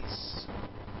wise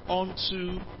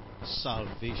unto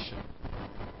salvation.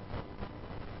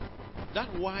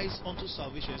 That wise unto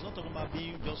salvation is not talking about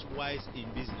being just wise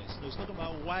in business. No, it's talking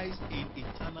about wise in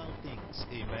eternal things.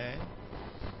 Amen.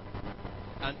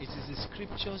 And it is the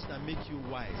scriptures that make you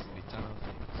wise in eternal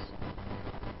things.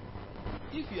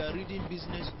 If you are reading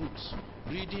business books,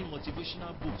 reading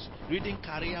motivational books, reading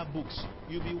career books,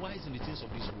 you'll be wise in the things of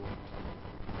this world.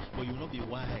 But you will not be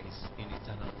wise in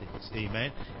eternal things.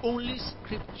 Amen. Only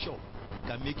scripture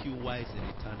can make you wise in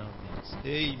eternal things.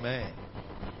 Amen.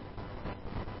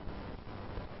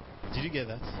 Did you get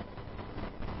that?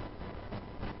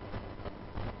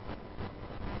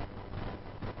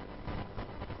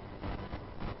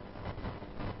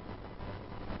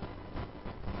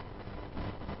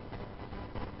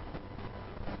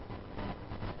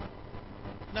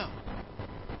 Now,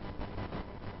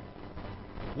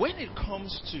 when it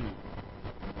comes to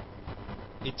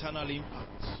eternal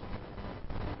impact,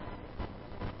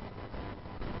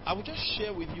 I will just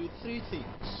share with you 3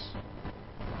 things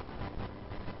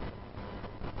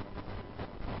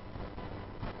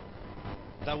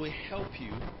that will help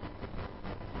you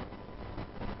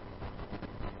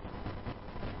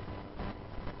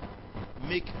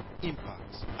make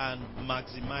impact and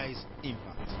maximize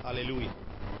impact. Hallelujah.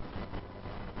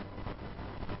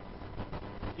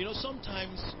 You know,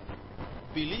 sometimes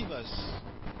believers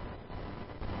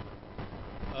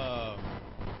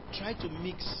try to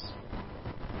mix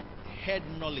head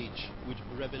knowledge with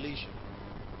revelation.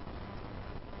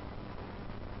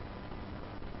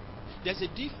 There's a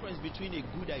difference between a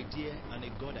good idea and a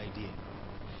God idea.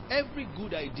 Every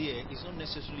good idea is not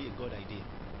necessarily a God idea.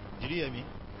 Did you hear me?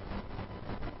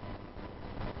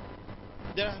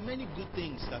 There are many good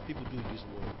things that people do in this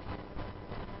world.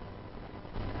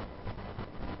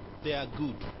 They are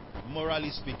good. Morally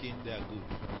speaking, they are good.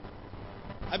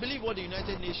 I believe what the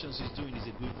United Nations is doing is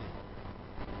a good thing.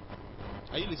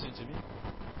 Are you listening to me?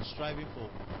 Striving for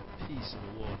peace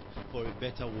in the world, for a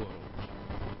better world.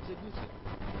 It's a good thing.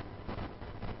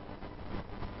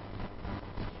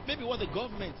 Maybe what the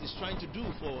government is trying to do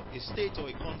for a state or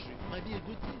a country might be a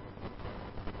good thing.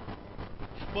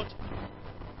 But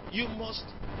you must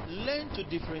learn to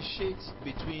differentiate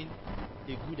between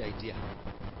a good idea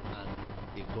and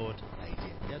a God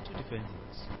idea. They are 2 different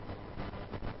things.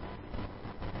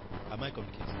 Am I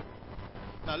communicating?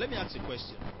 Now let me ask a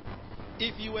question.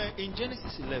 If you were in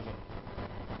Genesis 11,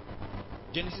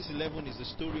 Genesis 11 is the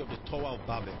story of the Tower of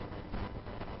Babel.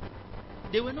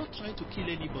 They were not trying to kill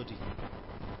anybody.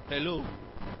 Hello?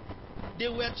 They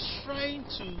were trying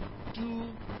to do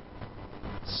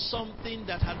something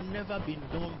that had never been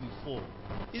done before.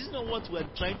 Isn't that what we're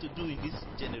trying to do in this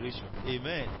generation?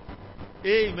 Amen.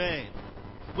 Amen.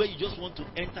 Where you just want to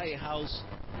enter a house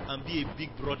and be a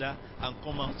big brother and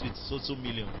come out with so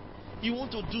million. You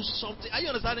want to do something. Are you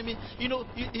understanding me? You know,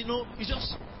 it's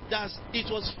just that it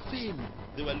was fame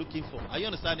they were looking for. Are you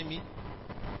understanding me?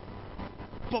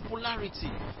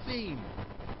 Popularity, fame.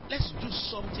 Let's do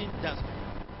something that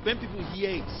when people hear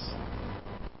it,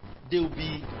 they will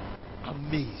be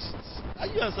amazed. Are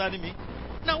you understanding me?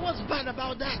 Now, what's bad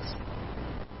about that?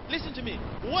 Listen to me.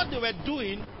 What they were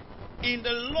doing in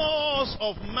the laws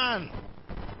of man,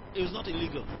 it was not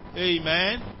illegal.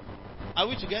 Amen. Are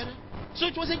we together? So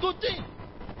it was a good thing.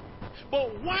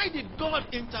 But why did God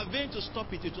intervene to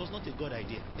stop it? It was not a God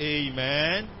idea.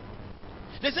 Amen.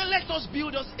 They said, let us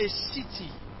build us a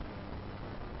city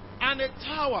and a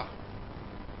tower.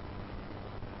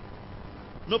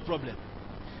 No problem.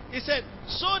 He said,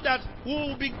 so that we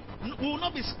will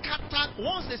not be scattered.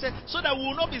 Once they said, so that we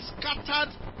will not be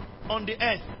scattered on the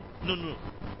earth. No.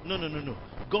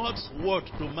 God's word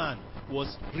to man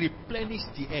was replenish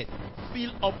the earth,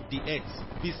 fill up the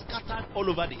earth, be scattered all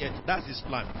over the earth. That's his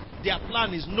plan. Their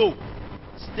plan is no,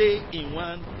 stay in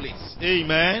one place.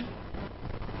 Amen.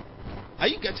 Are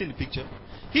you getting the picture?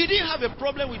 He didn't have a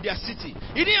problem with their city.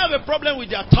 He didn't have a problem with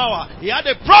their tower. He had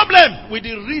a problem with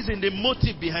the reason, the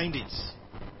motive behind it.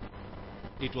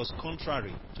 It was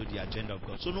contrary to the agenda of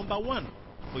God. So number 1,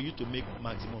 for you to make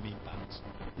maximum impact,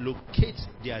 locate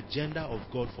the agenda of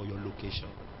God for your location.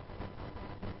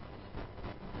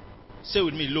 Say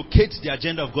with me, locate the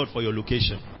agenda of God for your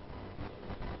location.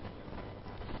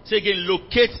 Say again,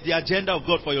 locate the agenda of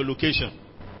God for your location.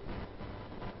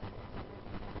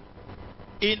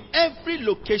 In every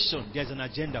location, there's an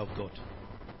agenda of God.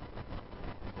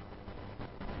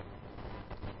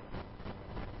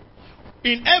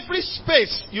 In every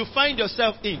space you find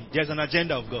yourself in, there's an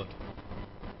agenda of God.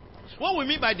 What we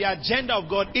mean by the agenda of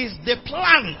God is the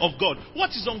plan of God.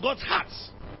 What is on God's heart?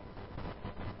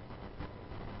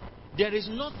 There is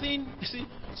nothing, you see,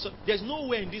 so there's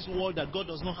nowhere in this world that God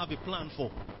does not have a plan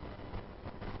for.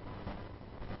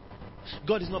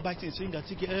 God is not biting his finger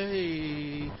thinking,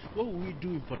 hey, what will we do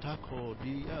in Port Harcourt?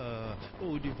 What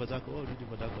will we do in Port Harcourt? What will we do in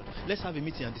Port Harcourt? Let's have a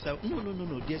meeting and decide.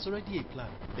 No. There's already a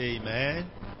plan. Amen.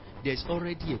 There's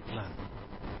already a plan.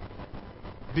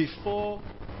 Before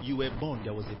you were born,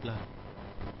 there was a plan.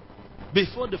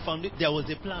 Before the foundation, there was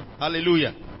a plan.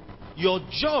 Hallelujah. Your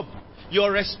job,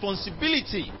 your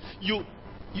responsibility,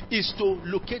 is to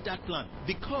locate that plan.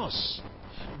 Because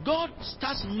God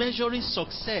starts measuring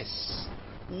success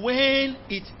when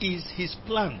it is his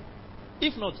plan.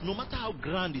 If not, no matter how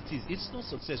grand it is, it's not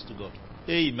success to God.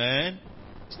 Amen.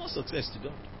 It's not success to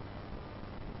God.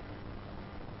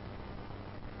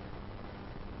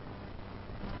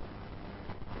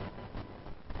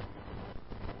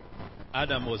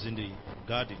 Adam was in the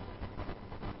garden.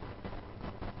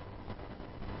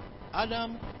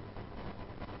 Adam,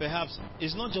 perhaps,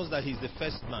 it's not just that he's the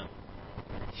first man.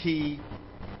 He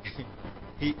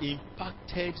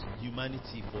impacted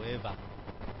humanity forever.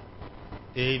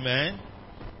 Amen.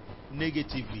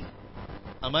 Negatively.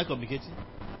 Am I communicating?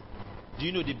 Do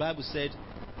you know the Bible said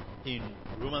in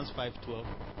Romans 5:12,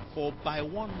 for by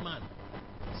one man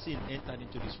sin entered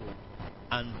into this world,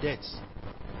 and death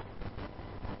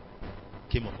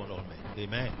came upon all men.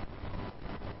 Amen.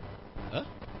 Huh?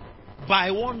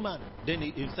 By one man. Then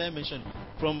he started mentioning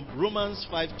from Romans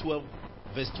 5:12,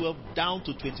 verse 12 down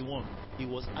to 21. It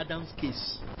was Adam's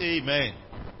case. Amen.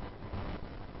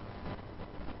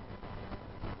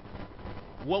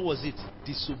 What was it?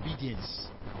 Disobedience.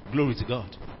 Glory to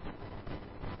God.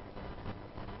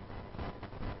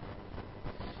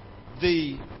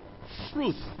 The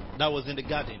fruit that was in the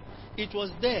garden, it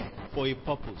was there for a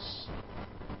purpose.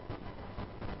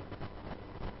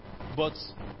 But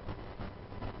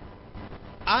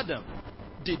Adam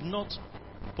did not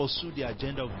pursue the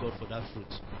agenda of God for that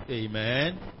fruit.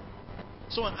 Amen.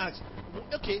 Someone asked,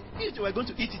 okay, if they were going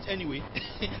to eat it anyway,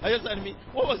 I just asked me,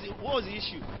 what was the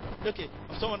issue? Okay,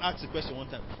 someone asked a question one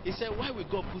time. He said, why would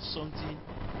God put something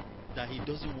that he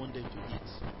doesn't want them to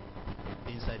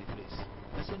eat inside the place?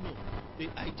 I said, no. The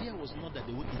idea was not that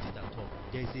they would eat it at all.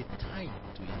 There is a time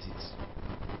to eat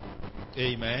it.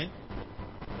 Amen.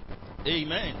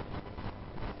 Amen.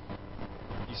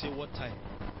 You say, what time?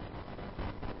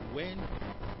 When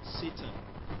Satan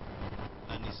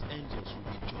and his angels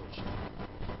will be judged.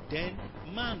 Then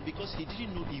man, because he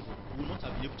didn't know evil, will not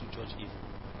have been able to judge evil.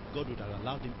 God would have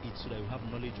allowed him eat so that he will have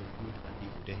knowledge of good and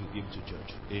evil. Then he will be able to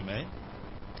judge. Amen.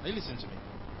 Are you listening to me?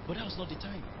 But that was not the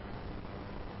time.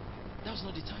 That was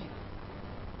not the time.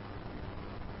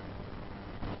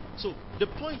 So the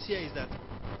point here is that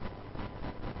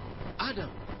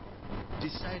Adam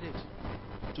decided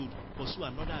to pursue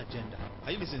another agenda.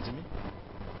 Are you listening to me?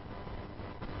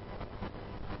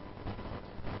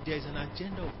 There is an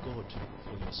agenda of God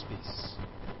for your space.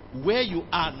 Where you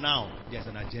are now, there's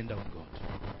an agenda of God.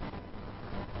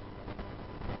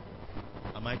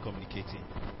 Am I communicating?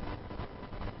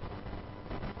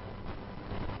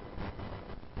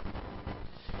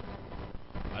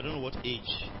 I don't know what's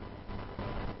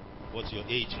your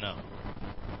age now.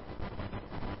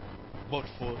 But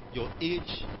for your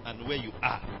age and where you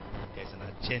are, there's an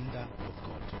agenda of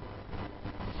God.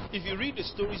 If you read the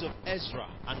stories of Ezra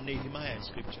and Nehemiah in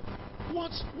Scripture,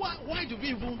 why do we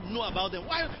even know about them?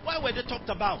 Why were they talked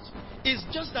about? It's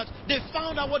just that they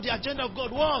found out what the agenda of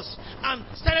God was and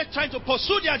started trying to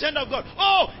pursue the agenda of God.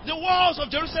 Oh, the walls of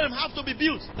Jerusalem have to be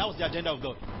built. That was the agenda of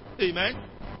God. Amen.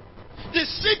 The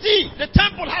city, the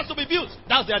temple has to be built.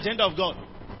 That's the agenda of God.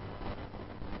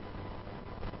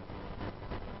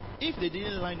 If they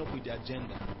didn't line up with the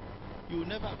agenda, you would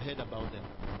never have heard about them.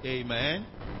 Amen.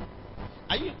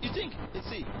 You think,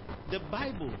 see, the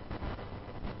Bible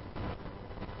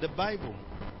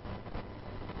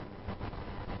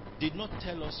did not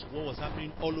tell us what was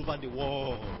happening all over the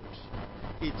world.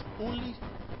 It only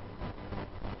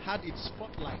had its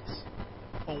spotlight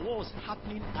on what was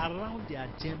happening around the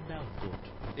agenda of God.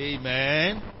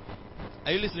 Amen.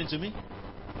 Are you listening to me?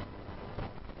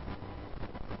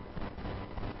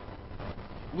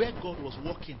 Where God was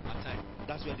working at time,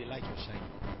 that's where the light was shining.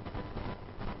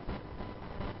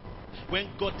 When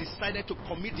God decided to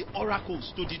commit the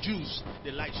oracles to the Jews,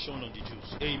 the light shone on the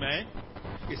Jews. Amen.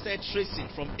 He said tracing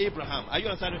from Abraham. Are you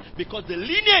understanding? Because the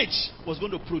lineage was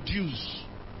going to produce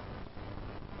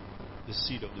the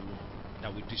seed of the woman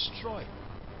that will destroy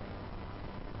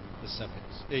the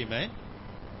serpents. Amen.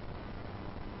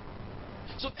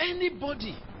 So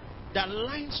anybody that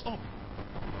lines up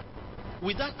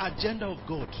with that agenda of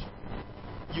God,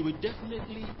 you will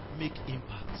definitely make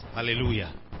impact.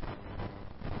 Hallelujah.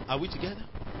 Are we together?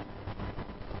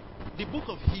 The book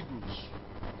of Hebrews,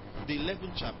 the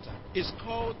 11th chapter, is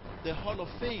called the Hall of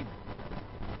Fame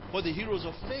for the heroes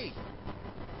of faith.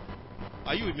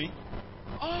 Are you with me?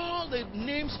 All the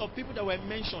names of people that were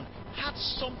mentioned had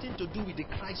something to do with the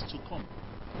Christ to come.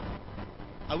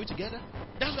 Are we together?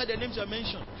 That's why their names were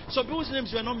mentioned. Some people's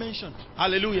names were not mentioned.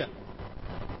 Hallelujah.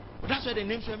 That's why their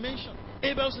names were mentioned.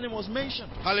 Abel's name was mentioned.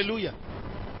 Hallelujah.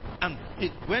 And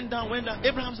it went down.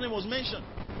 Abraham's name was mentioned.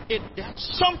 They had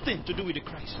something to do with the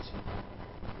Christ.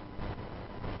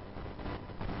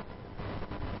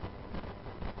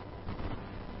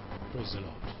 Praise the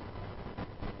Lord.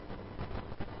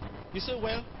 You say,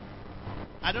 well,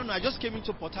 I don't know. I just came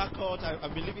into Port Harcourt.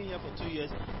 I've been living here for 2 years.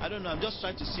 I don't know. I'm just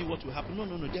trying to see what will happen. No.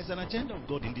 There's an agenda of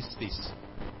God in this space.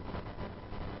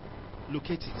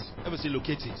 Locate it. Ever say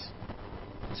locate it?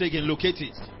 Say again, locate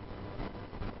it.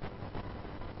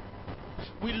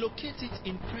 We locate it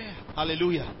in prayer.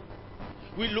 Hallelujah.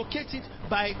 We locate it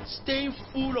by staying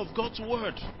full of God's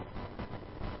word.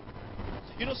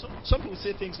 You know, some people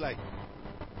say things like,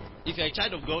 if you're a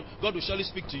child of God, God will surely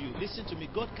speak to you. Listen to me.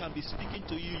 God can be speaking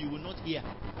to you. You will not hear.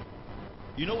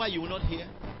 You know why you will not hear?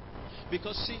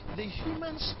 Because see, the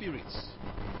human spirit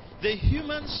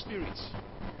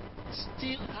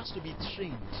still has to be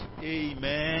trained.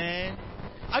 Amen.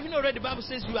 Have you not read the Bible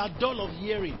says you are dull of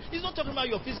hearing? It's not talking about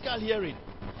your physical hearing.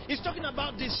 It's talking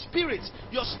about the spirit.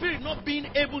 Your spirit not being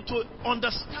able to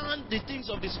understand the things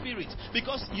of the spirit.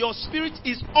 Because your spirit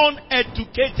is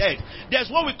uneducated. There's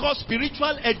what we call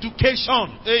spiritual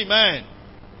education. Amen.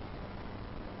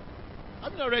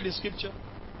 Have you not read the scripture?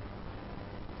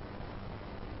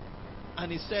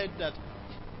 And he said that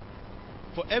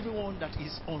for everyone that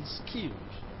is unskilled,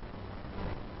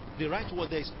 the right word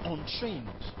there is untrained.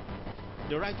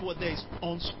 The right word there is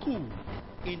unschooled.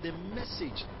 In the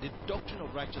message, the doctrine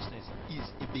of righteousness is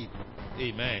a babe.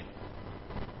 Amen.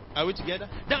 Are we together?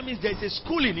 That means there is a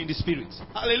schooling in the spirit.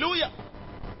 Hallelujah.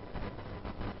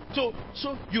 So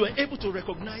you are able to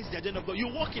recognize the agenda of God. You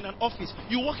work in an office.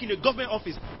 You work in a government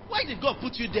office. Why did God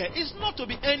put you there? It's not to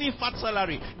be any fat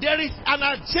salary. There is an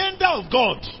agenda of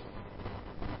God.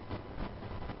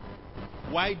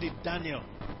 Why did Daniel?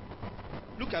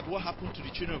 Look at what happened to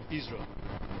the children of Israel.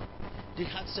 They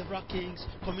had several kings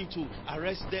coming to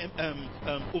arrest them,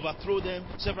 overthrow them.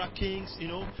 Several kings,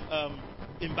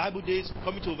 in Bible days,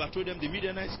 coming to overthrow them. The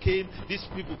Midianites came. These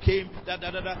people came. Up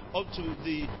to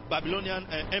the Babylonian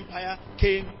Empire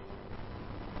came.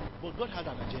 But God had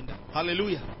an agenda.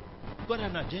 Hallelujah. God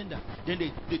had an agenda. Then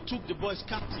they took the boys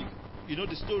captive. You know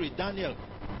the story. Daniel,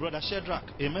 brother Shadrach.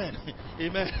 Amen.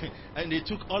 Amen. And they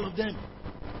took all of them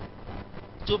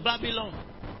to Babylon.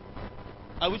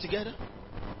 Are we together?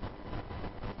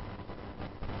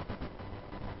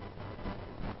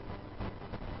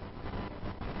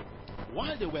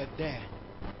 While they were there,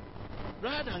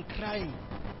 rather than crying,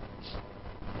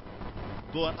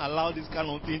 God allow this kind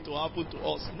of thing to happen to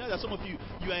us. You know that some of you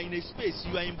are in a space,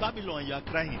 you are in Babylon and you are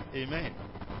crying. Amen.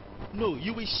 No,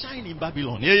 you will shine in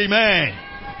Babylon. Amen.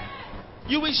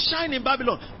 You will shine in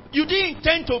Babylon. You didn't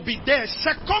intend to be there.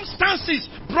 Circumstances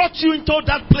brought you into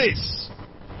that place.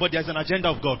 But there's an agenda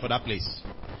of God for that place.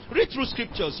 Read through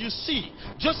scriptures. You see,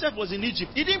 Joseph was in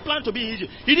Egypt. He didn't plan to be in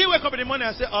Egypt. He didn't wake up in the morning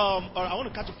and say, I want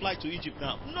to catch a flight to Egypt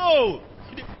now. No.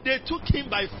 They took him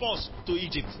by force to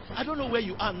Egypt. I don't know where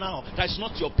you are now. That's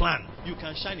not your plan. You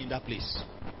can shine in that place.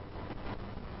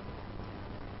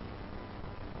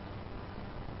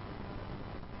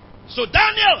 So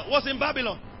Daniel was in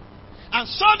Babylon. And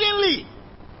suddenly,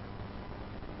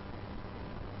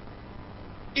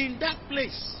 in that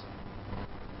place,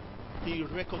 he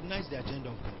recognized the agenda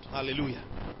of God. Hallelujah.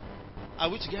 Are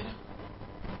we together?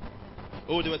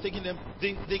 Oh, they were taking them.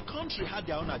 The country had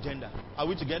their own agenda. Are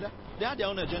we together? They had their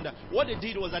own agenda. What they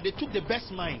did was that they took the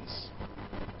best minds,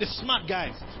 the smart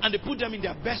guys, and they put them in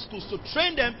their best schools to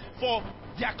train them for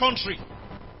their country.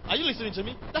 Are you listening to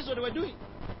me? That's what they were doing.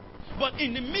 But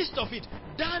in the midst of it,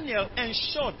 Daniel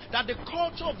ensured that the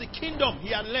culture of the kingdom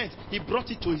he had learned, he brought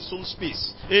it to his own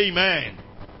space. Amen.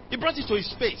 He brought it to his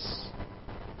space.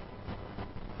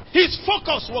 His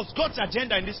focus was God's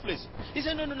agenda in this place. He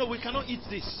said, no, we cannot eat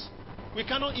this. We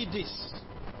cannot eat this.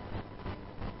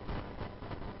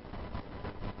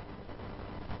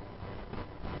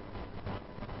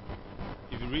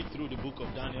 If you read through the book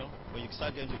of Daniel, when you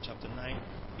start getting to chapter 9,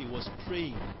 he was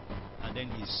praying and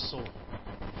then he saw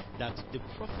that the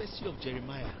prophecy of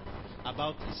Jeremiah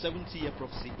about the 70-year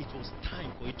prophecy, it was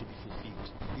time for it to be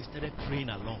fulfilled. He started praying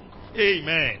along.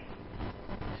 Amen.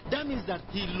 That means that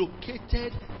he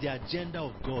located the agenda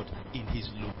of God in his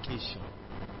location.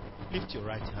 Lift your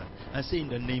right hand and say, in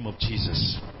the name of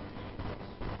Jesus,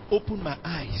 open my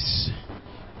eyes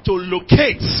to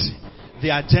locate the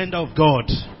agenda of God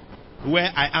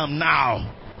where I am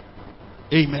now.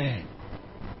 Amen.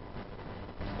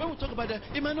 When we talk about that,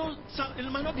 it might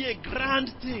not be a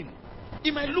grand thing.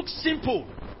 It might look simple,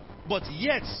 but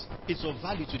yet it's of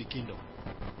value to the kingdom.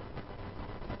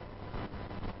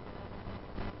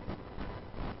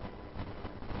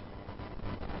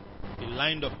 It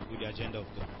lined up with the agenda of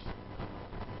God.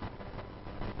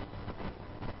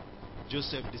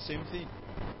 Joseph, the same thing.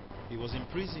 He was in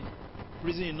prison.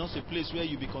 Prison is not a place where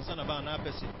you be concerned about another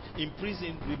person. In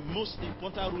prison, the most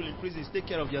important rule in prison is take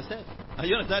care of yourself. Are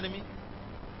you understanding me?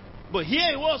 But here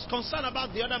he was concerned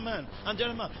about the other man and the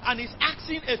other man, and he's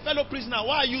asking a fellow prisoner,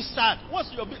 "Why are you sad?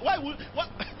 What's your why? What?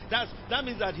 That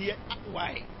means that he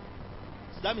why?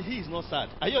 That means he is not sad.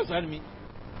 Are you understanding me?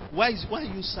 Why are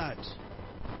you sad?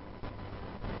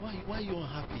 Why are you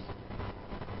unhappy?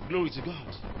 Glory to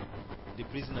God." The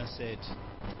prisoner said,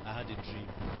 "I had a dream."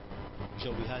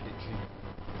 Sure, we had a dream.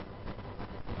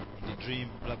 In the dream,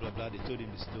 blah blah blah. They told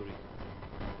him the story.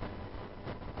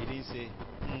 He didn't say,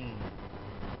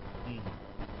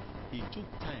 He took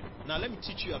time. Now let me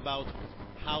teach you about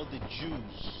how the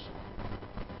Jews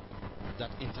that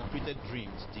interpreted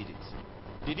dreams did it.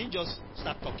 They didn't just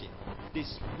start talking. They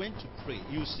went to pray.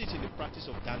 You see it in the practice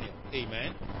of Daniel.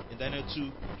 Amen. In Daniel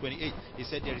 2:28, he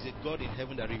said there is a God in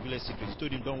heaven that reveals secrets. He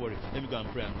told him, "Don't worry, let me go and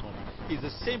pray and come." It's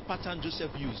the same pattern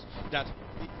Joseph used. That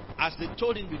as they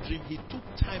told him the dream, he took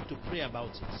time to pray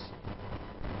about it.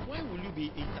 Why will you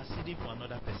be interceding for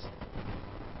another person?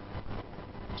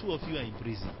 Two of you are in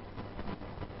prison.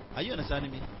 Are you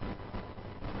understanding me?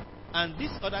 And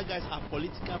these other guys are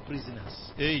political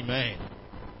prisoners. Amen.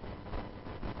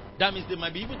 That means they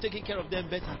might be even taking care of them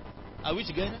better. Are we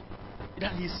together?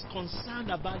 That he's concerned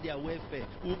about their welfare.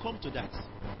 We'll come to that.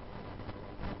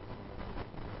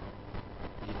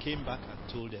 He came back and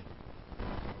told them,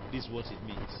 "This is what it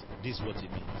means. This is what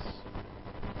it means."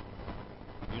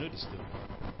 You know the story.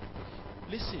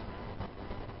 Listen.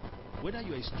 Whether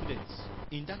you're a student,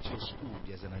 in that your school,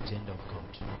 there's an agenda of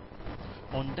God.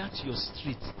 On that your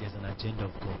street, there's an agenda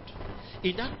of God.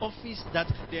 In that office that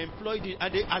they employed you,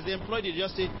 and as they employed you, they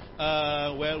just say,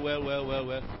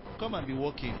 well, come and be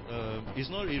working. It's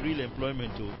not a real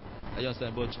employment, too. I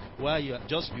understand, but while you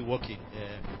just be working,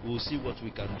 we'll see what we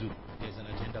can do. There's an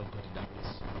agenda of God in that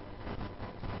place.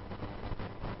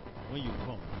 When you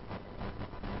come,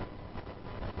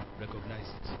 recognize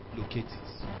it, locate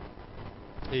it.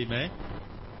 Amen.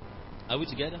 Are we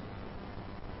together?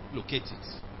 Locate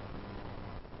it.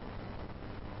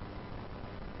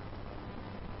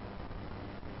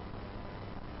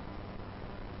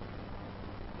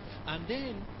 And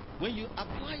then, when you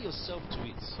apply yourself to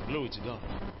it, glory to God,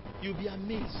 you'll be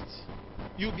amazed.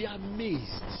 You'll be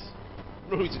amazed.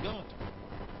 Glory to God.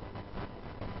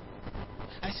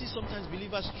 I see sometimes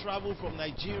believers travel from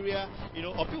Nigeria,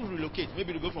 or people relocate.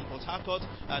 Maybe they go from Port Harcourt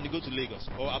and they go to Lagos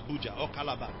or Abuja or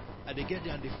Calabar. And they get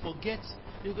there and they forget.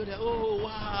 They go there, "Oh,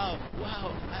 wow,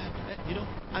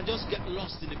 and just get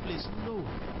lost in the place." No.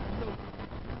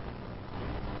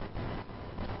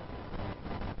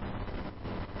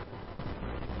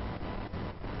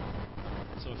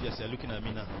 Some of you are looking at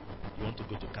me now. You want to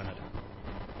go to Canada.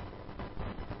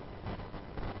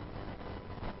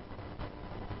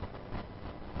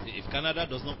 If Canada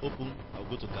does not open, I'll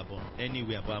go to Gabon.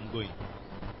 Anywhere, but I'm going.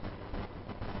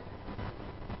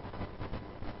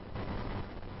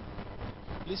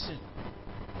 Listen.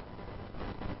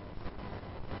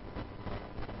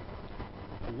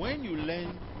 When you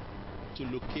learn to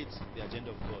locate the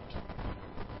agenda of God,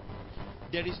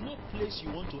 there is no place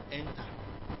you want to enter.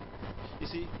 You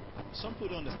see, some people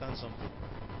don't understand something.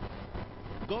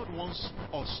 God wants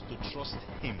us to trust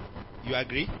Him. You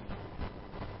agree?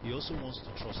 He also wants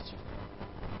to trust you.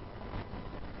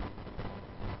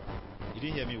 You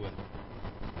didn't hear me well.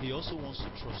 He also wants to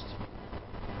trust you.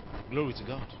 Glory to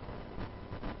God.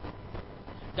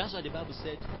 That's why the Bible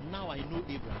said, "Now I know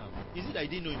Abraham." Is it that I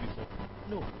didn't know him before?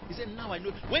 No. He said, "Now I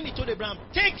know." When he told Abraham,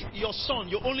 "Take your son,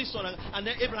 your only son," and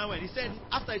then Abraham went. He said,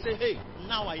 after he said, "Hey,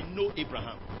 now I know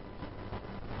Abraham."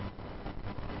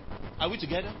 Are we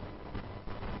together?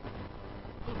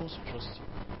 God wants to trust you.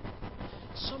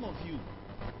 Some of you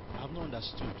have not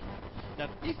understood that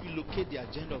if you locate the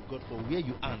agenda of God for where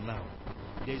you are now,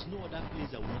 there is no other place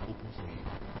that will not open for you.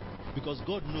 Because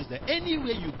God knows that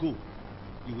anywhere you go,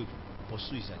 you will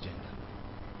pursue His agenda.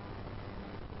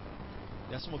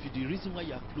 There are some of you, the reason why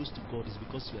you are close to God is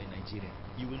because you are in Nigeria.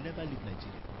 You will never leave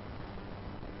Nigeria.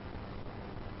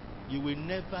 You will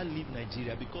never leave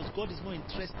Nigeria because God is more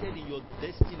interested in your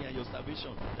destiny and your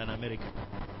salvation than America.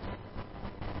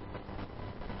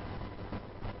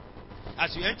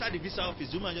 As you enter the visa office,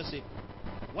 Zuma just say,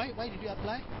 why did you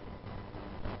apply?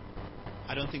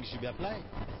 I don't think it should be applied.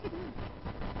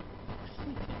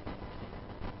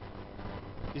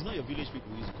 It's not your village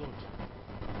people, it's God.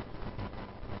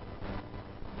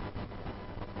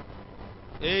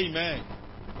 Amen.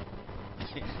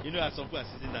 You know, as some people are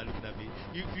sitting there looking at me.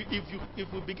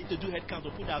 If we begin to do head count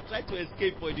or put out, try to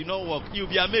escape, but it did not work, you'll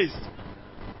be amazed.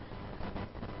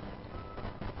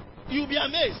 You'll be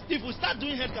amazed. If we start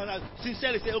doing head count and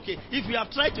sincerely say, okay, if you have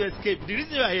tried to escape, the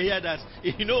reason why you're here that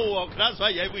it did not work, that's why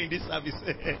you're even in this service.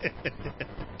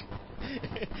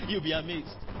 You'll be amazed.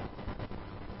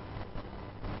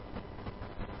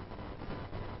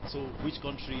 So, which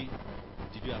country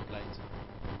did you apply to?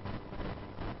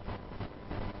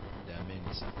 There are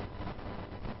many, sir.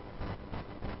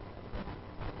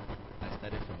 I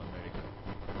started from America.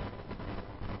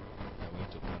 I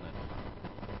went to Canada,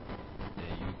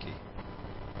 then UK.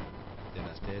 Then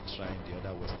I started trying the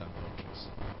other Western countries.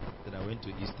 Then I went to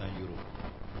Eastern Europe.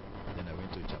 Then I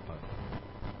went to Japan.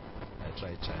 I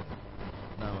tried China.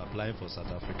 Now I'm applying for South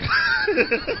Africa.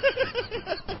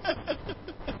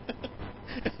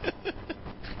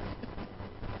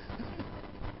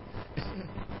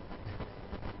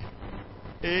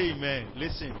 Amen.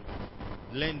 Listen,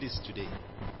 learn this today.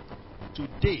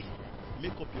 Today,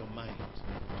 make up your mind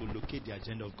to locate the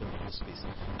agenda of God in your space.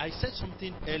 I said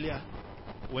something earlier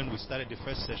when we started the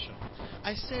first session.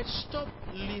 I said, stop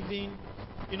living.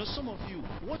 You know, some of you,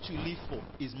 what you live for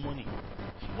is money.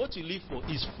 What you live for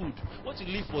is food. What you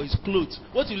live for is clothes.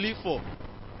 What you live for,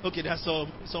 okay, there's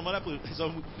some other people,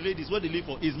 some ladies, what they live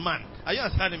for is man. Are you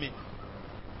understanding me?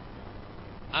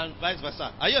 And vice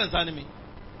versa. Are you understanding me?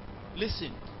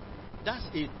 Listen, that's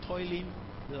a toiling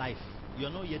life. You're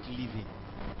not yet living.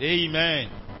 Amen.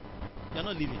 You're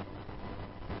not living.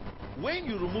 When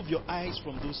you remove your eyes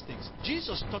from those things,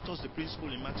 Jesus taught us the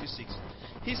principle in Matthew 6.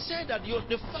 He said that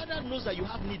the Father knows that you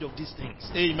have need of these things.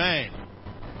 Amen.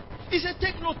 He said,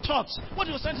 take no thoughts. What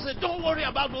he was trying to say, don't worry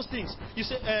about those things. You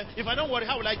say, if I don't worry,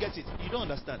 how will I get it? You don't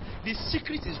understand. The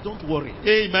secret is don't worry.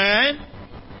 Amen.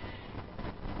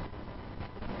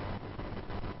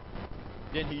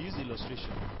 Then he used the illustration.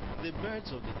 The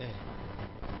birds of the air,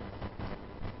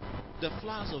 the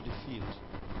flowers of the field.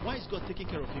 Why is God taking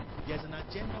care of him? There's an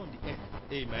agenda on the earth.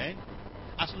 Amen.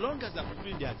 As long as they're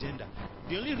fulfilling the agenda.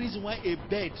 The only reason why a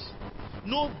bird,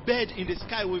 no bird in the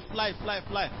sky will fly,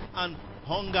 and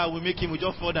hunger will make him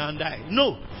just fall down and die.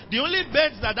 No. The only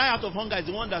birds that die out of hunger is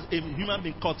the one that a human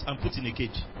being caught and put in a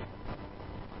cage.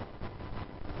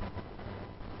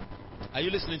 Are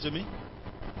you listening to me?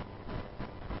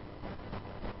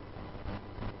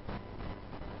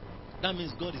 That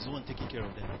means God is the one taking care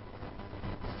of them,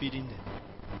 feeding them.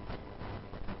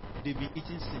 They've been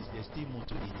eating since, there's still more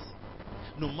to eat.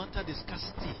 No matter the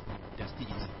scarcity, they're still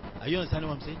eating. Are you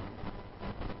understanding what I'm saying?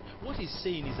 What he's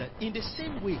saying is that in the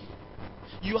same way,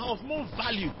 you are of more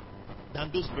value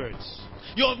than those birds.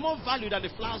 You're of more value than the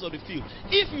flowers of the field.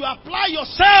 If you apply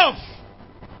yourself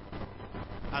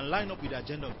and line up with the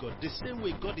agenda of God, the same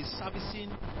way God is servicing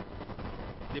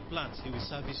the plants, he will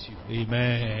service you.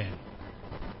 Amen.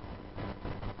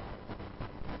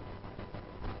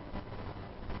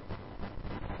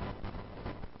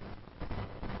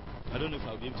 I don't know if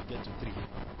I'll be able to get to 3.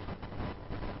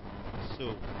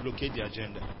 So, locate the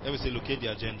agenda. Let me say, locate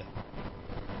the agenda.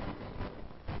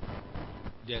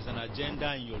 There's an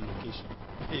agenda in your location.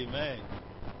 Amen.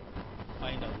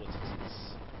 Find out what it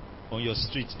is. On your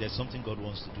street, there's something God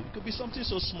wants to do. It could be something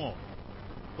so small.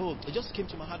 Oh, it just came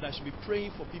to my heart that I should be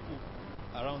praying for people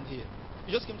around here.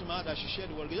 It just came to my heart that I should share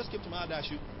the word. It just came to my heart that I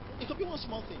should. It could be one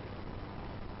small thing.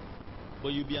 But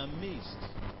you'll be amazed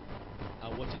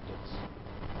at what it does.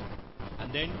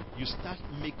 And then you start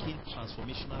making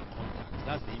transformational contact.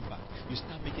 That's the impact. You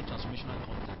start making transformational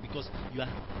contact because you are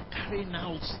carrying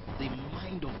out the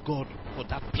mind of God for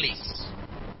that place.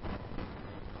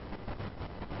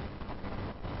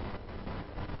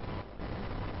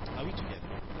 Are we together?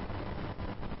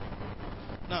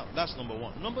 Now, that's number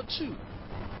 1. Number 2,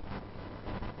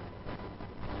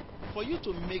 for you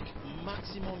to make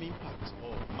maximum impact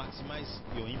or maximize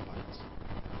your impact,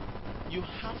 you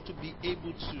have to be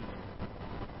able to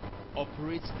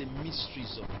operate the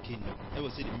mysteries of the kingdom. I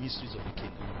will say the mysteries of the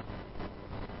kingdom.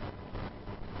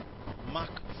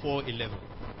 Mark 4:11.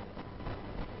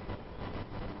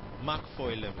 Mark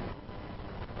 4:11.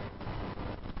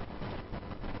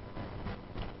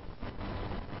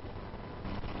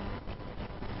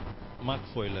 Mark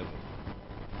 4:11.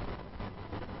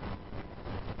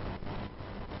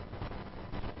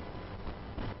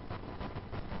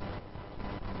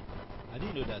 I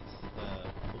didn't know that.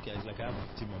 Okay, it's like I have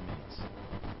 15 more minutes.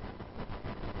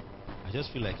 I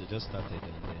just feel like it just started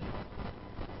and then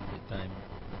the time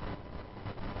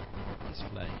is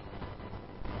multiply.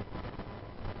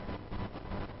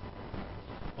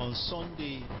 On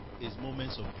Sunday is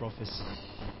moments of prophecy.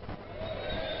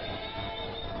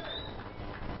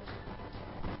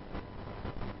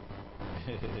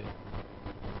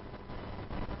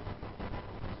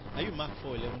 Are you Mark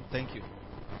 4:11? Thank you.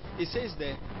 It says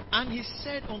there, and he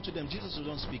said unto them, Jesus was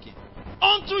not speaking,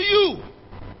 unto you,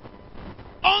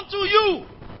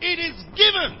 it is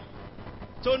given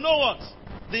to know what?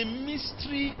 The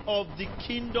mystery of the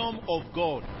kingdom of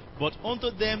God. But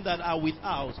unto them that are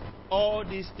without, all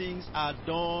these things are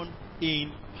done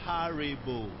in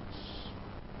parables.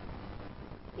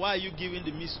 Why are you giving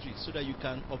the mystery? So that you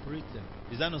can operate them.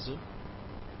 Is that not so?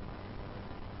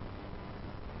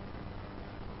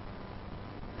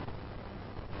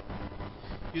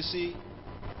 You see,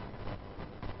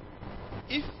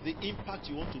 if the impact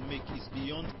you want to make is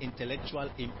beyond intellectual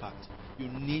impact, you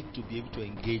need to be able to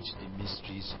engage the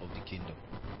mysteries of the kingdom.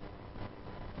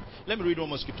 Let me read one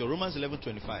more scripture. Romans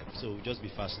 11:25. So we'll just be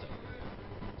faster.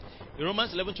 In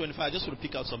Romans 11:25, I just want to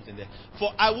pick out something there.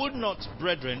 For I would not,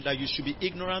 brethren, that you should be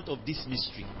ignorant of this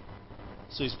mystery.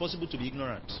 So it's possible to be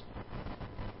ignorant.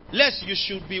 Lest you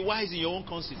should be wise in your own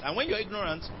conceit. And when you're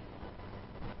ignorant,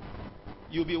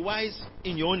 you'll be wise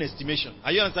in your own estimation.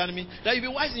 Are you understanding me? That you'll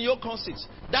be wise in your conceit.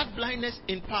 That blindness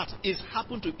in part is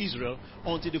happened to Israel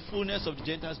until the fullness of the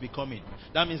Gentiles be coming.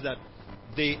 That means that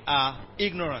they are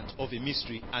ignorant of a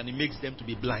mystery and it makes them to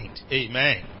be blind.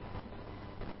 Amen.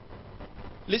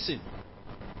 Listen.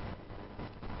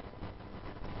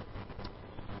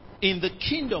 In the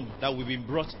kingdom that we've been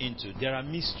brought into, there are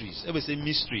mysteries. Everybody say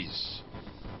mysteries.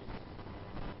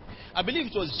 I believe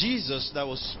it was Jesus that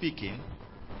was speaking.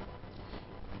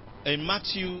 In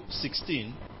Matthew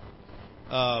 16,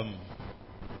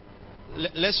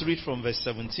 let's read from verse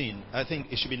 17. I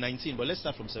think it should be 19, but let's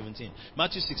start from 17.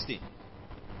 Matthew 16.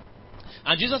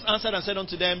 And Jesus answered and said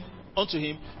unto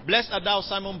him, Blessed art thou,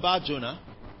 Simon Bar-Jonah.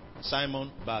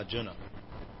 Simon Bar-Jonah.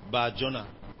 Bar-Jonah.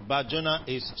 Bar-Jonah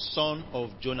is son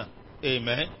of Jonah.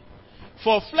 Amen.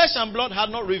 For flesh and blood had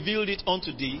not revealed it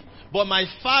unto thee, but my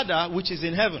Father which is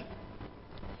in heaven.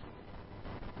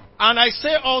 And I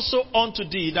say also unto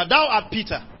thee that thou art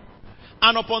Peter,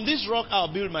 and upon this rock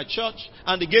I'll build my church,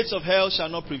 and the gates of hell shall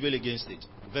not prevail against it.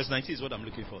 Verse 19 is what I'm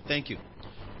looking for. Thank you.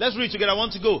 Let's read together. I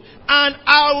want to go. And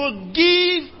I will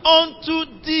give unto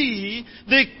thee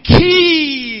the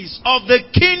keys of the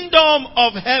kingdom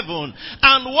of heaven.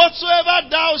 And whatsoever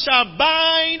thou shalt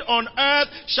bind on earth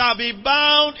shall be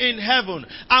bound in heaven.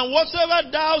 And whatsoever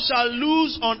thou shalt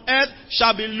loose on earth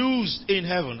shall be loosed in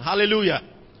heaven. Hallelujah.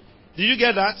 Did you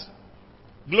get that?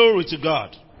 Glory to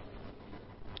God.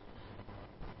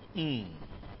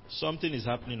 Something is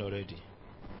happening already.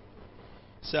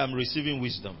 Say, I'm receiving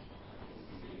wisdom.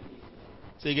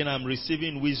 Say again, I'm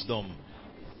receiving wisdom.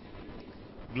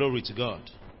 Glory to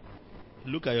God.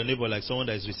 Look at your neighbor like someone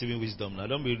that is receiving wisdom. Now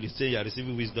don't be saying you're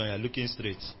receiving wisdom, you're looking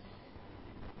straight.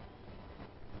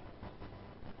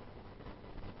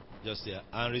 Just here.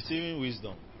 I'm receiving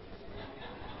wisdom.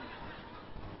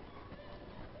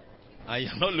 And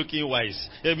you're not looking wise.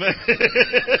 Amen.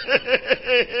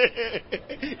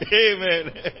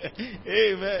 Amen.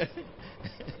 Amen.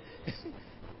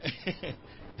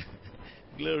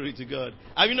 Glory to God.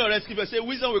 Have you not read scripture? Say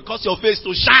wisdom will cause your face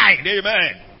to shine.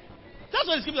 Amen. That's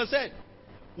what the scripture said.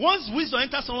 Once wisdom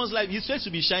enters someone's life, his face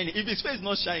will be shining. If his face is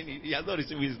not shining, he has not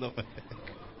received wisdom.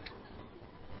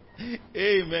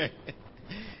 Amen.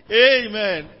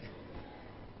 Amen.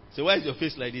 So why is your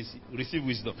face like this? Receive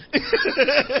wisdom.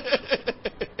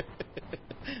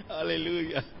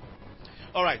 Hallelujah.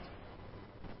 All right.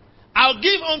 I'll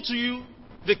give unto you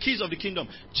the keys of the kingdom.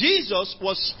 Jesus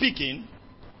was speaking.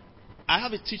 I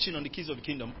have a teaching on the keys of the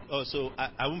kingdom, so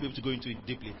I won't be able to go into it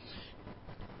deeply.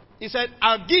 He said,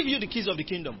 I'll give you the keys of the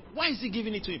kingdom. Why is he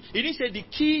giving it to him? He didn't say the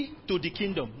key to the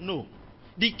kingdom. No.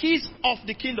 The keys of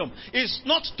the kingdom is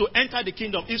not to enter the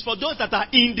kingdom. It's for those that are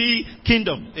in the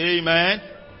kingdom. Amen.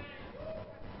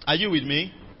 Are you with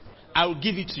me? I will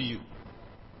give it to you.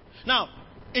 Now,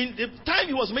 in the time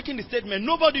he was making the statement,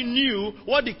 nobody knew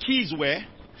what the keys were.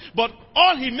 But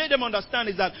all he made them understand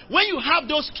is that when you have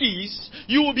those keys,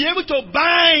 you will be able to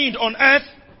bind on earth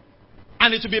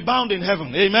and it will be bound in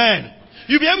heaven. Amen.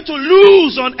 You'll be able to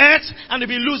loose on earth and it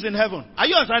will be loose in heaven. Are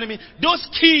you understanding me? Those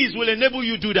keys will enable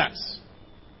you to do that.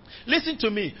 Listen to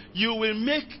me. You will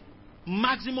make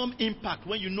maximum impact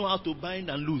when you know how to bind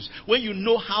and loose. When you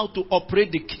know how to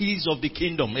operate the keys of the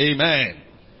kingdom. Amen.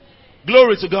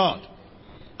 Glory to God.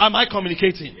 Am I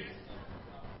communicating?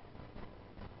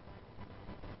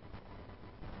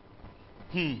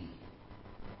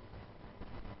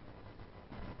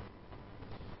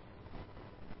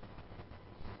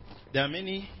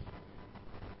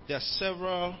 There are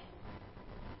several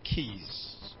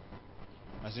keys.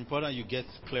 It's important you get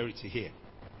clarity here.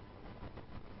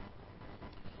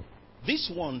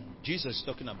 This one Jesus is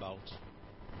talking about,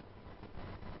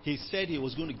 he said he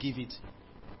was going to give it.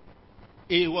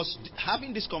 He was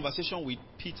having this conversation with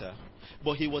Peter,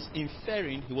 but he was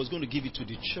inferring he was going to give it to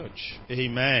the church.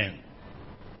 Amen.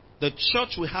 The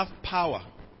church will have power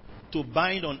to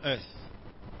bind on earth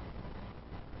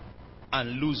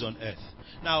and loose on earth.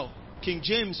 Now, King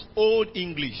James Old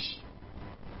English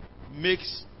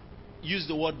use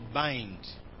the word bind.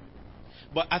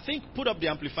 But I think put up the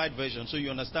amplified version so you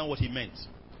understand what he meant.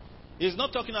 He's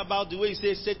not talking about the way he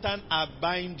says, Satan, I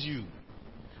bind you.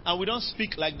 And we don't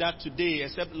speak like that today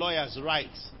except lawyers'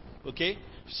 rights. Okay?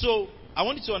 So, I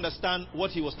want you to understand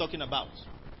what he was talking about.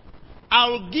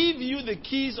 I'll give you the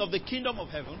keys of the kingdom of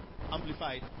heaven,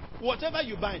 amplified. Whatever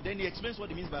you bind, then he explains what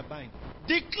he means by bind.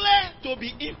 Declare to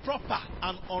be improper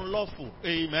and unlawful.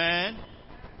 Amen.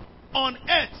 On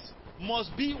earth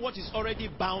must be what is already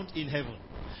bound in heaven.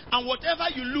 And whatever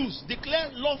you lose, declare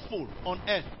lawful on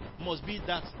earth must be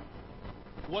that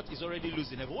what is already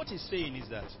loose in heaven. What he's saying is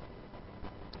that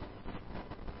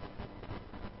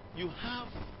you have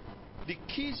the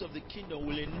keys of the kingdom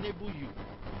will enable you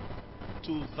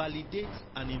to validate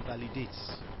and invalidate.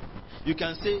 You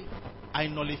can say, I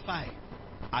nullify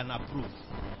and approve.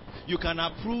 You can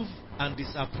approve and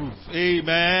disapprove.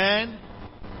 Amen.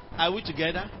 Are we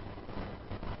together?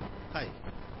 Hi.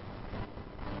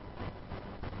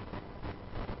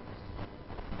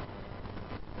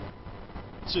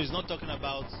 So he's not talking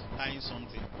about tying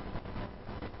something.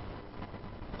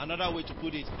 Another way to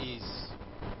put it is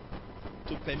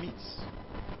to permit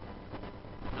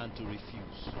and to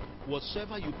refuse.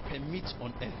 Whatsoever you permit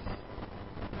on earth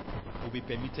will be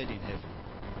permitted in heaven.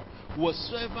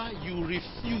 Whatsoever you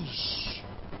refuse,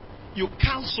 you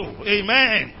cancel.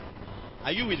 Amen.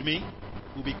 Are you with me?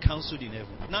 Will be cancelled in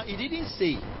heaven. Now, he didn't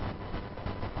say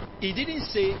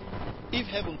if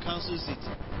heaven cancels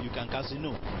it, you can cancel.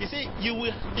 No. He said you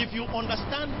will, if you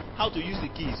understand how to use the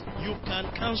keys, you can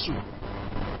cancel.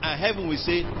 And heaven will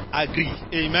say, agree.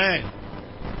 Amen.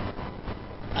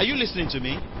 Are you listening to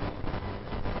me?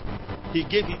 He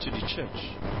gave it to the church.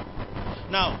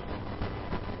 Now,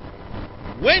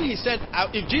 when he said,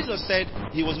 if Jesus said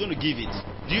he was going to give it,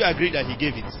 do you agree that he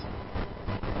gave it?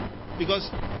 Because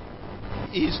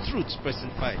his truth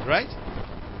personified, right?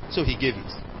 So he gave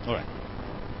it. Alright.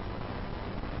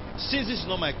 Since this is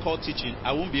not my core teaching,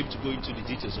 I won't be able to go into the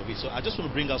details of it. So I just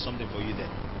want to bring out something for you there.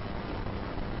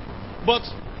 But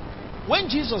when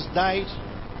Jesus died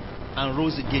and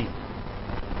rose again,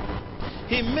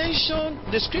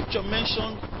 the scripture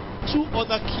mentioned two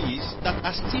other keys that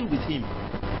are still with him.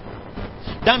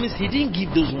 That means he didn't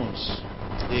give those ones.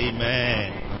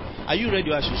 Amen. Are you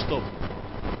ready or I should stop?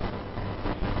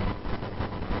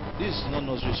 This is not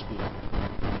nursery school.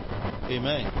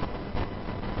 Amen.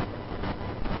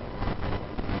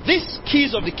 These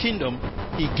keys of the kingdom,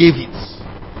 he gave it.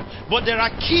 But there are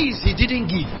keys he didn't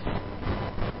give.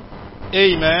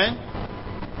 Amen.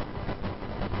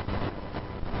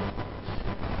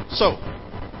 So,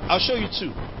 I'll show you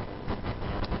two.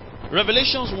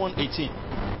 Revelations 1:18.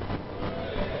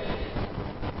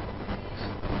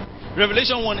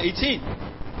 Revelation 1:18.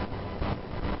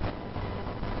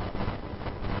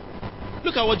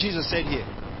 Look at what Jesus said here.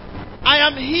 I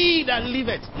am he that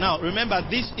liveth. Now, remember,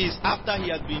 this is after he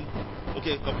had been...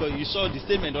 Okay, of course, you saw the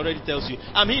statement already tells you.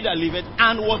 I'm he that liveth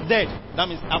and was dead. That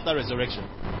means after resurrection.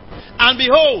 And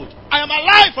behold, I am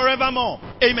alive forevermore.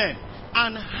 Amen.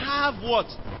 And have what?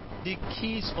 The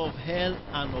keys of hell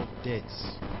and of death.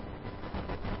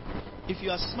 If you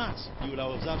are smart, you will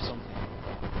have observed something.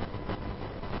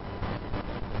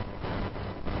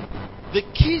 The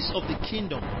keys of the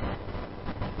kingdom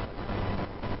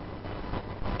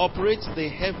operates the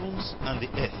heavens and the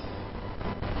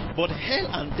earth. But hell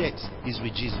and death is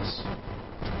with Jesus.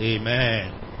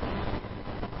 Amen.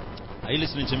 Are you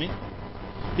listening to me?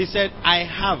 He said, I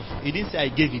have. He didn't say I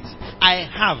gave it. I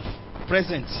have.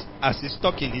 Present. As he's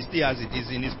talking, he still has it. It's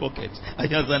in his pocket. Are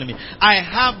you understanding me? I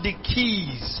have the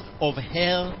keys of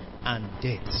hell and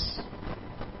death.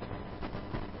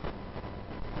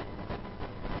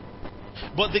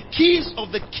 But the keys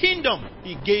of the kingdom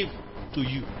he gave to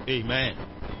you. Amen.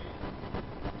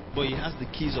 But he has the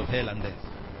keys of hell and death.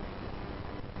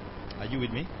 Are you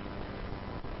with me?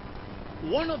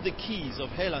 One of the keys of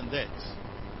hell and death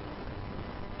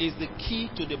is the key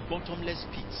to the bottomless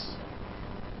pit.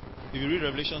 If you read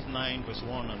Revelation 9 verse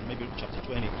 1 and maybe chapter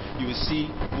 20, you will see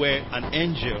where an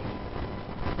angel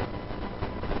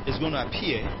is going to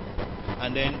appear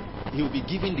and then he will be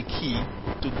given the key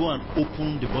to go and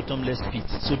open the bottomless pit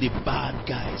so the bad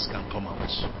guys can come out.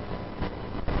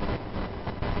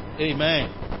 Amen.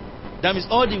 That means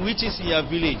all the witches in your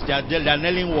village, they are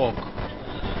nailing work.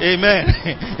 Amen.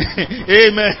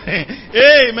 Amen.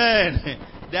 Amen.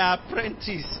 They are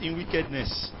apprentices in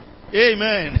wickedness.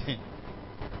 Amen.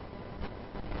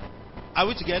 Are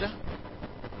we together?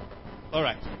 All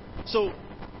right. So,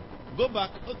 go back.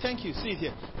 Oh, thank you. See it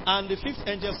here. And the fifth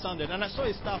angel sounded, and I saw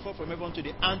a star fall from heaven to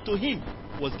the, and to him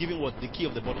was given what? The key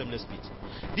of the bottomless pit.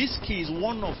 This key is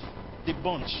one of the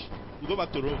bunch. We go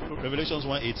back to Revelations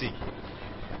 1:18.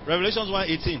 Revelations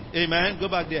 1:18. Amen. Go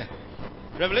back there.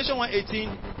 Revelation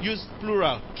 1:18 used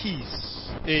plural keys.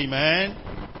 Amen.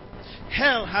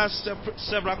 Hell has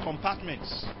several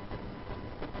compartments.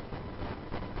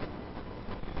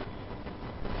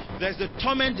 There's the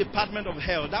torment department of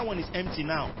hell. That one is empty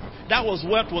now. That was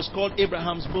what was called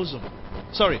Abraham's bosom.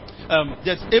 Sorry.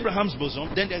 There's Abraham's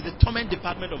bosom. Then there's the torment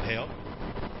department of hell.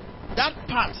 That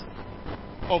part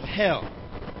of hell.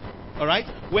 Alright?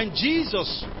 When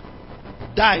Jesus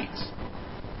died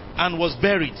and was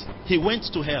buried, he went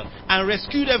to hell and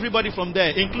rescued everybody from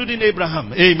there, including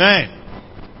Abraham. Amen.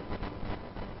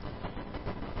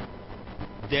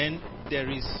 Then there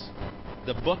is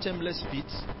the bottomless pit,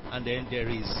 and then there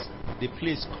is the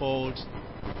place called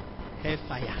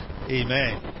hellfire.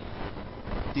 Amen.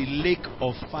 The lake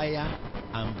of fire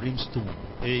and brimstone.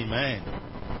 Amen.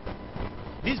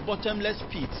 This bottomless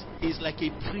pit is like a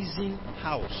prison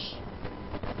house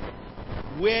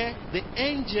where the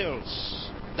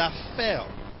angels that fell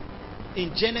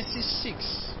in Genesis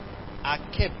 6 are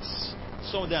kept.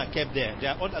 Some of them are kept there.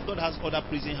 God has other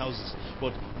prison houses,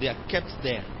 but they are kept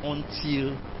there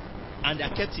until, and they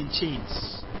are kept in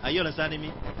chains. Are you understanding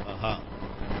me?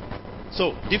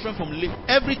 So, different from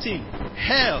everything,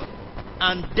 hell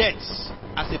and death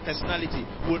as a personality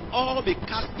will all be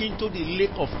cast into the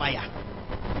lake of fire.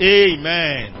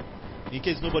 Amen. In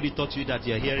case nobody taught you that,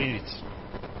 you are hearing it.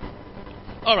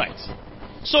 Alright.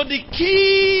 So the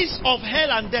keys of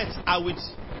hell and death are with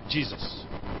Jesus.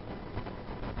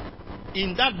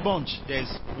 In that bunch, there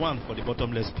is one for the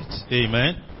bottomless pit.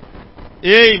 Amen.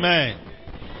 Amen.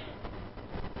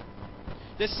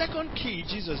 The second key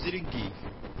Jesus didn't give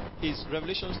is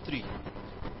Revelation 3.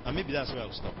 And maybe that's where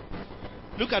I'll stop.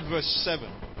 Look at verse 7.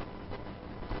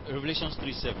 Revelation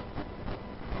 3:7.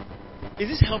 Is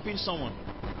this helping someone?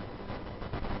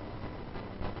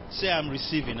 Say, I'm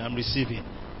receiving. I'm receiving.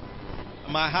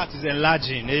 My heart is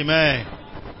enlarging. Amen.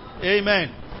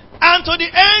 Amen. And to the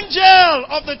angel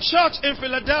of the church in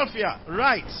Philadelphia,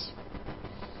 write,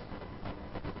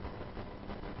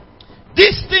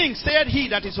 this thing said he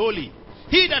that is holy,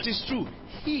 he that is true,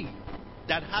 he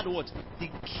that had what? The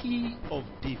key of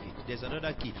David. There's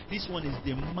another key. This one is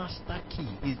the master key.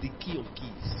 Is the key of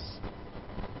keys.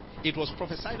 It was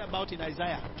prophesied about in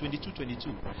Isaiah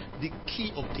 22:22. The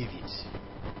key of David.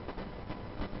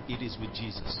 It is with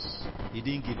Jesus. He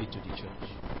didn't give it to the church.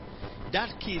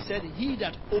 That key said, he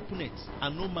that openeth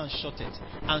and no man shutteth.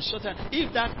 And shutteth.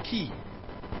 If that key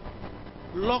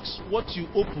locks what you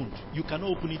opened, you cannot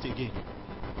open it again.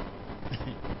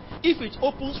 If it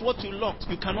opens what you locked,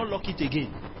 you cannot lock it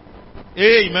again.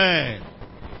 Amen.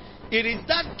 It is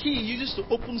that key used to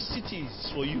open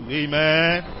cities for you.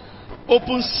 Amen.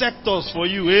 Open sectors for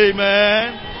you.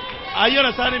 Amen. Are you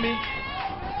understanding me?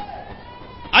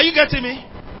 Are you getting me?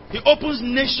 He opens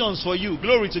nations for you.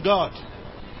 Glory to God.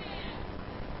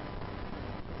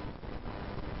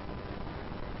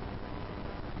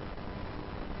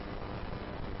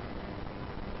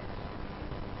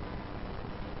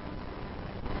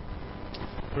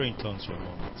 Pray in tongues for a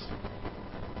moment.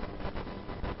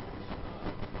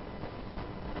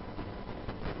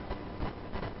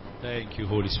 Thank you,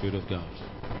 Holy Spirit of God.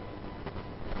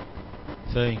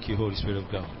 Thank you, Holy Spirit of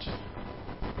God.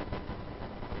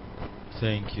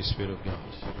 Thank you, Spirit of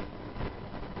God.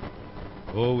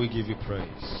 Oh, we give you praise.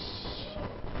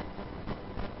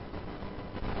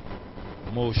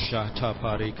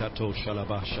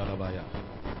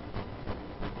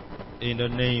 In the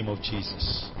name of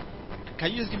Jesus.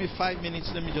 Can you just give me 5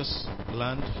 minutes? Let me just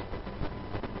land.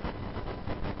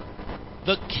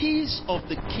 The keys of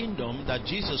the kingdom that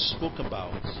Jesus spoke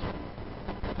about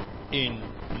in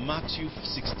Matthew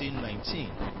 16:19,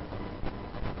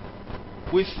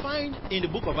 we find in the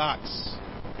book of Acts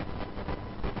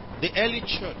the early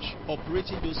church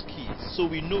operating those keys, so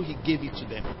we know he gave it to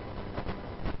them.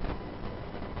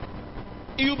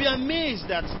 You'll be amazed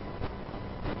that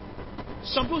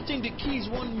some people think the key is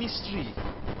one mystery,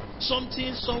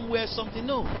 something somewhere, something.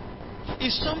 No,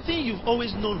 it's something you've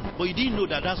always known, but you didn't know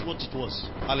that that's what it was.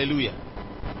 Hallelujah.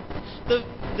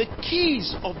 the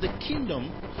keys of the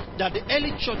kingdom that the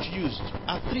early church used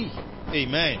are three.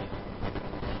 Amen.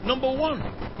 Number one,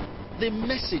 the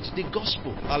message, the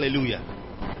gospel. Hallelujah.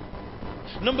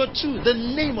 Number two, the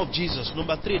name of Jesus.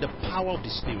 Number three, the power of the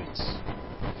Spirit.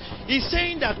 He's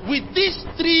saying that with these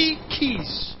three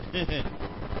keys,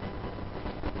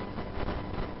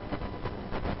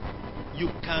 you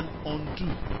can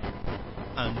undo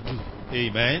and do.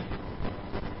 Amen.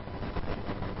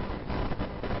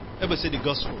 Everybody say the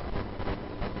gospel.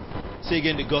 Say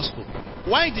again the gospel.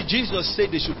 Why did Jesus say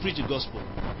they should preach the gospel?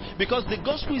 Because the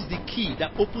gospel is the key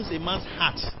that opens a man's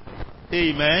heart.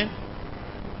 Amen.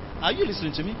 Are you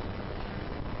listening to me?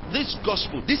 This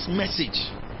gospel, this message,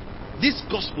 this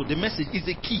gospel, the message is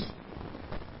a key.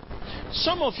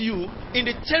 Some of you, in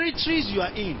the territories you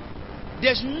are in,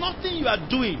 there's nothing you are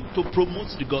doing to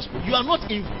promote the gospel. You are not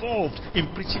involved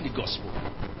in preaching the gospel.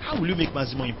 How will you make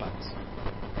maximum impact?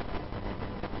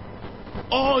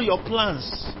 All your plans,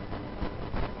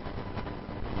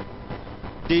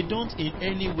 they don't in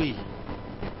any way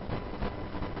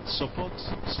support,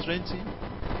 strengthen,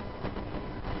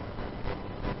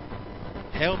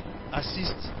 help,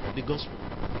 assist the gospel.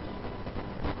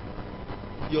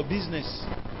 Your business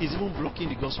is even blocking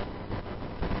the gospel.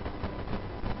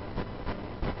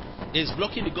 It's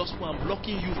blocking the gospel and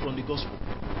blocking you from the gospel.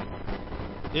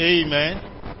 Amen.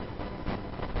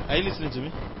 Are you listening to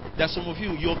me? There are some of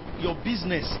you, your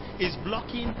business is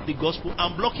blocking the gospel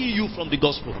and blocking you from the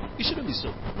gospel. It shouldn't be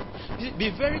so. Be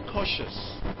very cautious.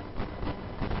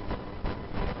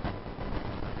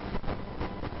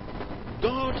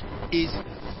 God is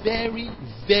very,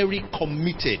 very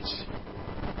committed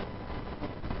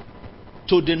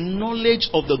to the knowledge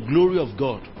of the glory of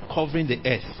God covering the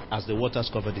earth as the waters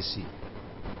cover the sea.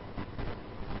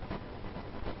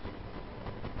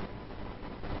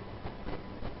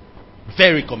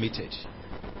 Very committed.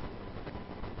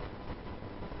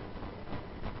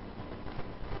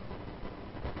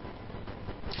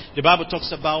 The Bible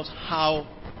talks about how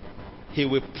he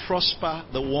will prosper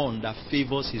the one that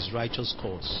favors his righteous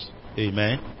cause.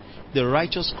 Amen. The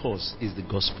righteous cause is the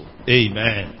gospel.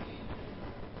 Amen.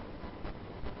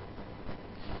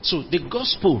 So the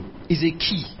gospel is a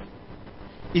key.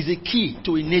 Is a key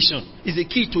to a nation. Is a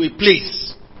key to a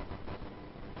place.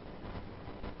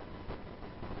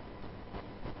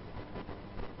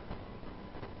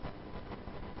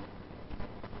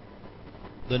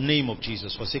 The name of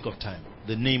Jesus, for sake of time.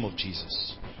 The name of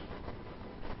Jesus.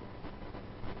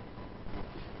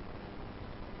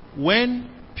 When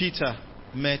Peter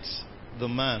met the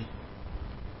man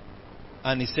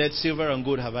and he said, silver and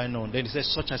gold have I none. Then he said,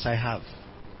 such as I have.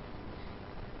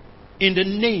 In the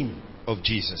name of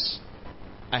Jesus,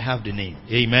 I have the name.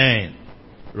 Amen.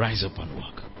 Rise up and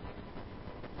walk.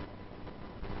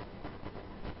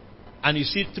 And you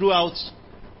see throughout,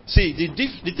 see,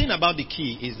 the thing about the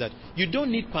key is that you don't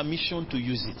need permission to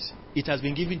use it. It has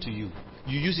been given to you.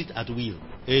 You use it at will.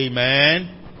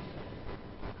 Amen.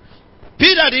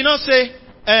 Peter did not say,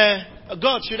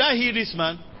 God, should I heal this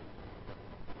man?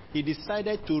 He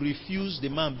decided to refuse the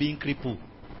man being crippled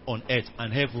on earth,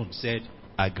 and heaven said,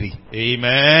 agree.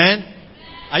 Amen.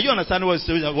 Are you understanding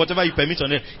whatever you permit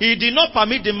on earth? He did not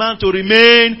permit the man to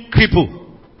remain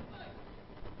crippled.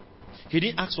 He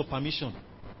didn't ask for permission.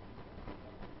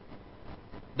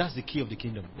 That's the key of the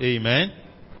kingdom. Amen.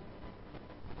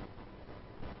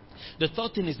 The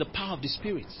third thing is the power of the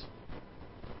Spirit.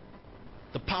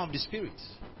 The power of the Spirit.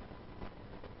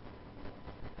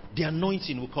 The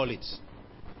anointing, we call it.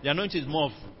 The anointing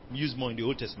is used more in the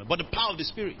Old Testament. But the power of the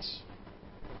Spirit.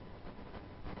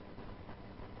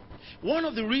 One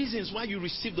of the reasons why you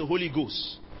receive the Holy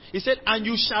Ghost, he said, and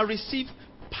you shall receive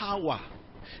power.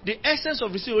 The essence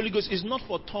of receiving the Holy Ghost is not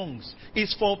for tongues.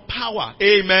 It's for power.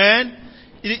 Amen.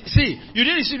 See, you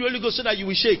didn't receive the Holy Ghost so that you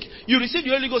will shake. You received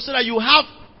the Holy Ghost so that you have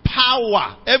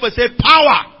power. Everybody say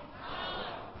power.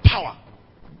 Power.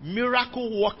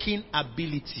 Miracle working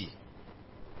ability.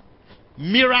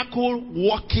 Miracle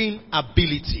working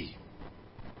ability.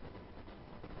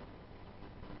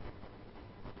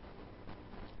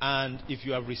 And if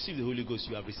you have received the Holy Ghost,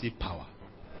 you have received power.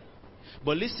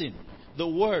 But listen, the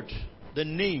word, the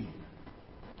name,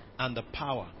 and the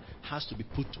power has to be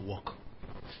put to work.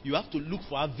 You have to look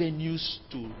for avenues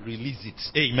to release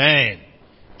it. Amen.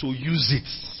 To use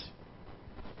it.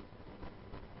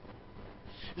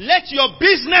 Let your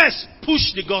business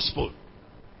push the gospel.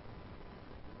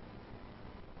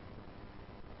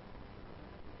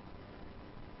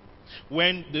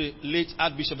 When the late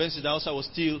Archbishop Benson Idahosa was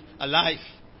still alive,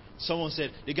 someone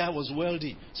said the guy was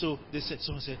wealthy. So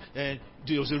someone said,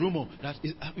 there was a rumor that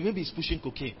maybe he's pushing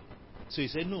cocaine. So he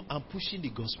said, no, I'm pushing the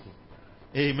gospel.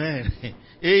 Amen.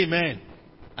 Amen.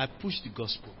 I push the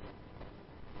gospel.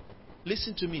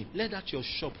 Listen to me. Let that your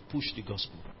shop push the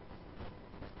gospel.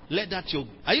 Let that your...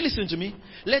 Are you listening to me?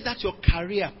 Let that your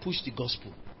career push the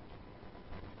gospel.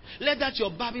 Let that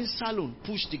your barbing salon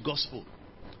push the gospel.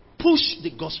 Push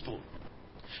the gospel.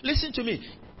 Listen to me.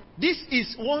 This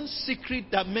is one secret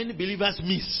that many believers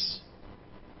miss.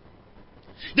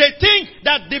 They think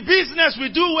that the business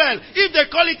will do well if they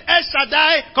call it El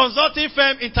Shaddai Consulting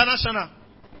Firm International.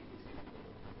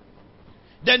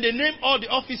 Then they name all the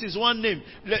offices one name.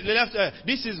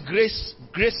 This is Grace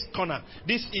Corner.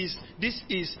 This is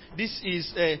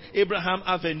Abraham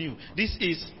Avenue.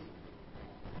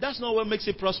 That's not what makes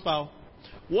it prosper.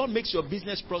 What makes your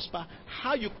business prosper,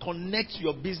 how you connect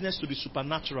your business to the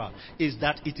supernatural, is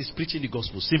that it is preaching the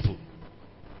gospel. Simple.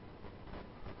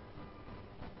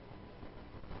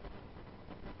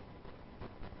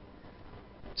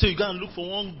 So you go and look for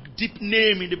one deep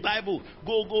name in the Bible.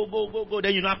 Go.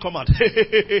 Then you now come out.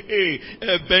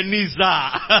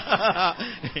 Ebenezer.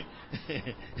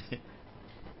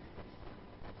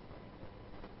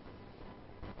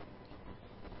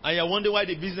 And you wonder why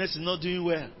the business is not doing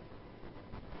well.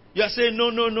 You are saying, no.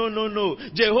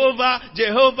 Jehovah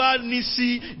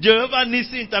Nissi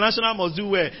International must do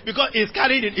well. Because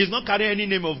it's not carrying any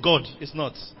name of God. It's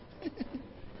not.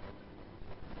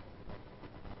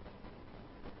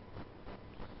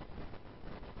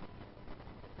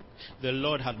 The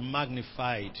Lord had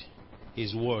magnified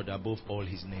his word above all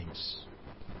his names.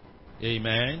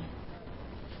 Amen.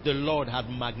 The Lord had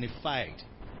magnified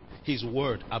his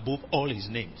word above all his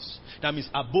names. That means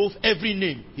above every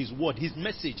name, his word, his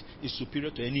message is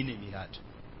superior to any name he had.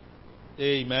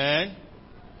 Amen.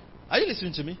 Are you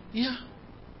listening to me? Yeah.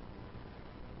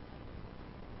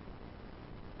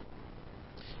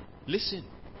 Listen,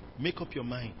 make up your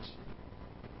mind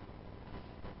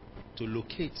to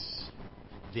locate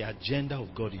the agenda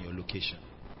of God in your location,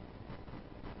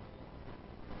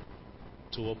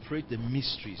 to operate the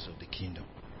mysteries of the kingdom.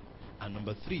 And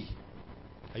number 3,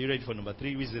 are you ready for number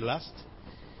 3? Which is the last?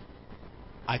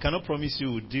 I cannot promise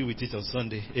you we'll deal with it on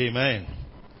Sunday. Amen.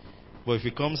 But if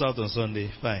it comes out on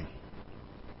Sunday, fine.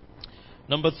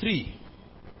 Number 3,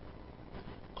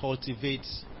 cultivate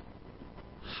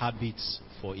habits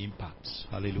for impact.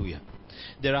 Hallelujah.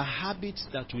 There are habits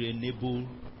that will enable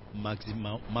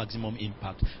maximum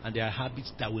impact, and there are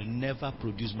habits that will never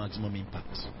produce maximum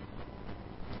impact.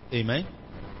 Amen.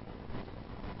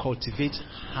 Cultivate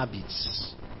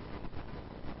habits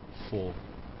for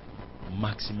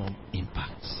maximum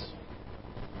impact.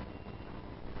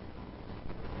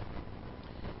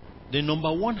 The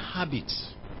number 1 habit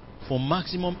for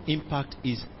maximum impact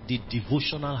is the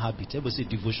devotional habit. Everybody say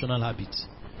devotional habit.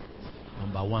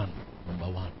 Number one.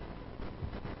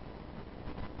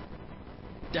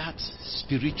 That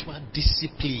spiritual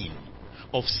discipline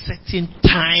of setting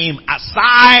time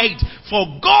aside for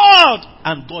God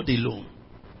and God alone.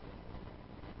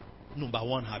 Number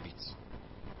 1 habit.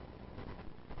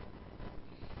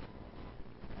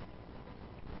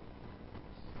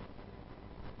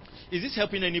 Is this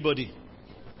helping anybody?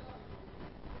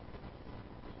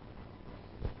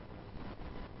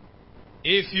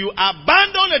 If you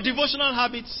abandon a devotional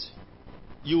habit,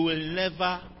 you will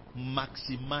never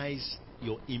maximize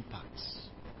your impact.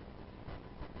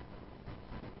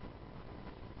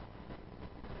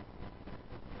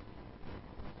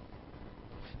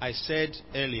 I said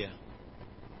earlier,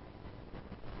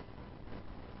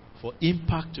 for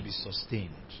impact to be sustained,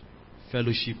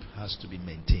 fellowship has to be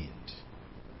maintained.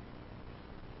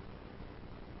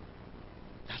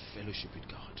 That fellowship with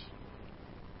God.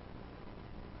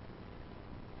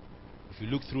 If you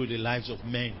look through the lives of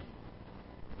men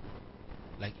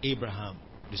like Abraham,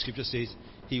 the scripture says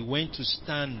he went to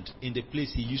stand in the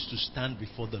place he used to stand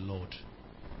before the Lord.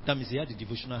 That means he had a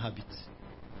devotional habit.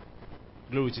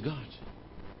 Glory to God.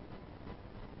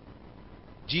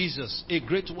 Jesus, a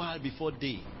great while before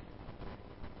day,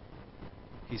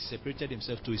 he separated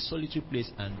himself to a solitary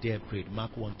place and there prayed.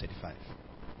 Mark 1:35.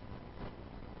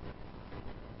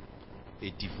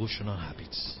 A devotional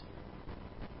habit.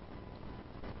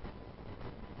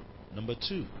 Number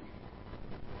 2.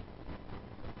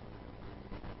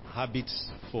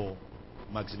 Habits for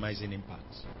maximizing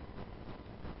impact.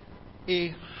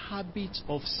 A habit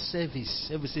of service.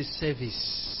 Ever say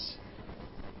service?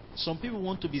 Some people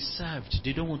want to be served.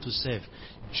 They don't want to serve.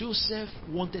 Joseph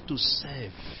wanted to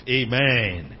serve.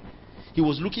 Amen. He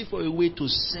was looking for a way to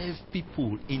serve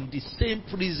people in the same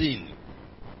prison.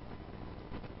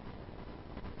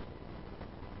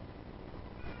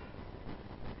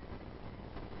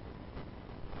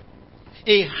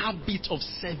 A habit of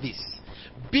service.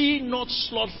 Be not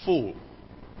slothful.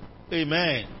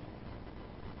 Amen.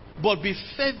 But be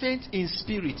fervent in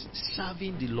spirit,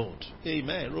 serving the Lord.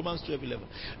 Amen. Romans 12:11.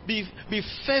 Be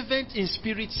fervent in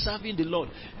spirit, serving the Lord.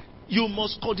 You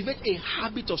must cultivate a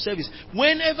habit of service.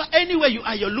 Whenever, anywhere you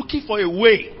are, you're looking for a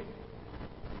way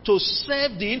to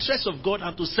serve the interest of God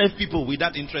and to serve people with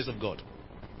that interest of God.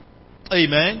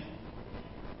 Amen.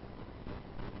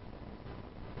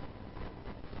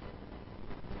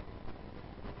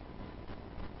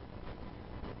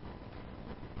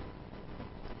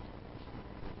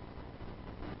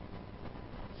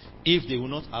 If they will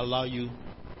not allow you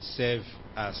serve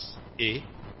as A,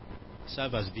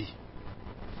 serve as B.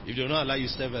 If they will not allow you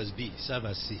serve as B, serve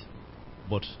as C.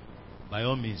 But by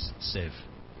all means, serve.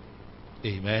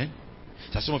 Amen.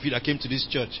 There's some of you that came to this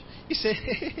church. You say,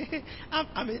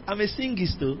 I'm a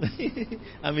singist though.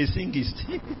 I'm a singist.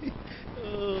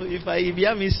 Oh, if you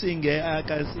hear me sing, I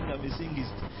can sing. I'm a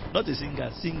singist. Not a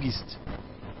singer, singist.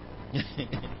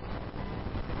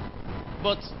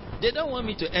 But they don't want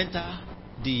me to enter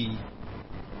the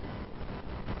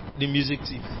music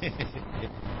team.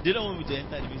 They don't want me to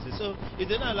enter the music. So if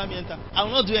they don't allow me to enter, I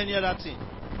will not do any other thing.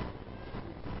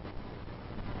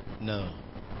 No.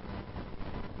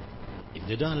 If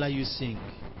they don't allow you to sing,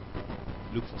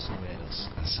 look for somewhere else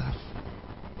and serve.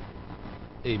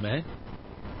 Amen.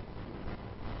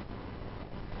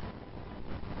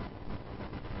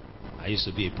 I used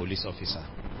to be a police officer.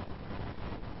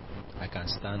 I can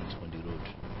stand on the road.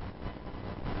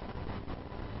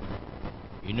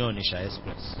 You know Onisha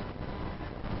Express.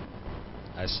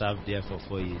 I served there for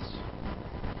 4 years.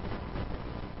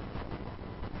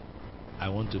 I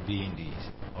want to be in the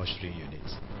ushering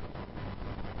unit.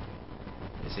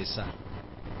 They say, sir,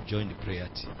 join the prayer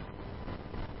team.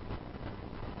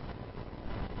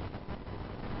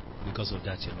 Because of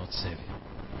that, you're not serving.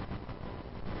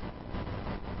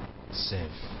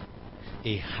 Serve.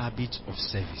 A habit of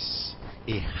service.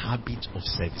 A habit of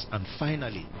service. And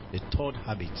finally, the third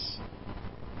habit.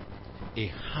 A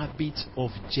habit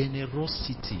of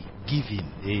generosity,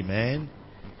 giving. Amen.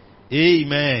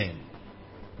 Amen.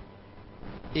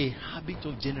 A habit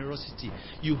of generosity.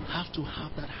 You have to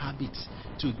have that habit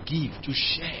to give, to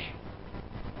share.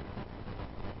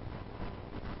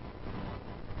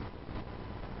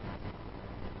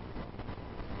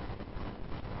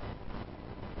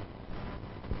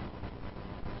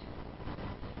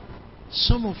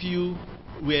 Some of you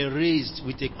were raised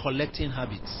with a collecting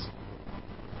habit.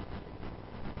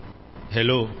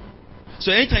 Hello.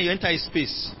 So anytime you enter a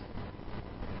space,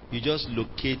 you just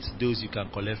locate those you can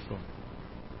collect from.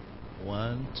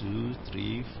 1, 2,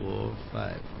 3, 4,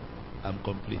 5. I'm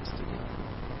complete today.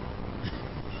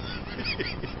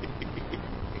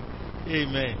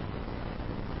 Amen.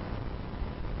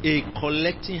 A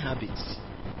collecting habit.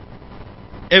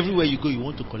 Everywhere you go, you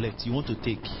want to collect, you want to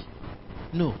take.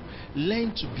 No.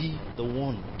 Learn to be the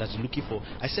one that you're looking for.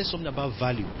 I said something about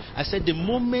value. I said the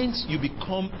moment you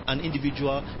become an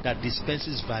individual that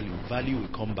dispenses value, value will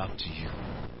come back to you.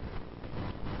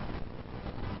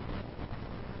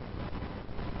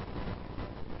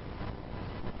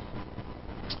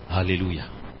 Hallelujah.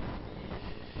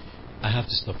 I have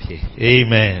to stop here.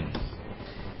 Amen.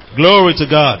 Glory to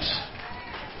God.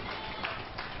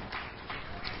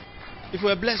 If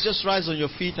we're blessed, just rise on your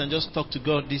feet and just talk to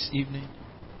God this evening.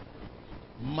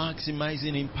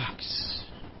 Maximizing impacts.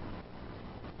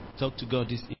 Talk to God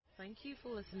this evening. Thank you for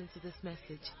listening to this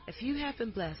message. If you have been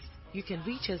blessed, you can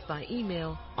reach us by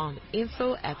email on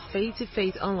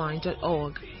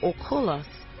info@faithtofaithonline.org or call us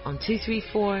on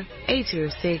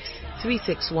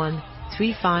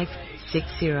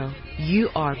 234-806-361-3560. You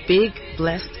are big,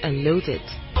 blessed, and loaded.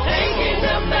 Taking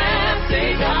the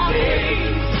message of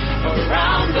faith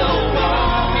around the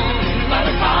world by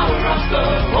the power of the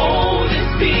Holy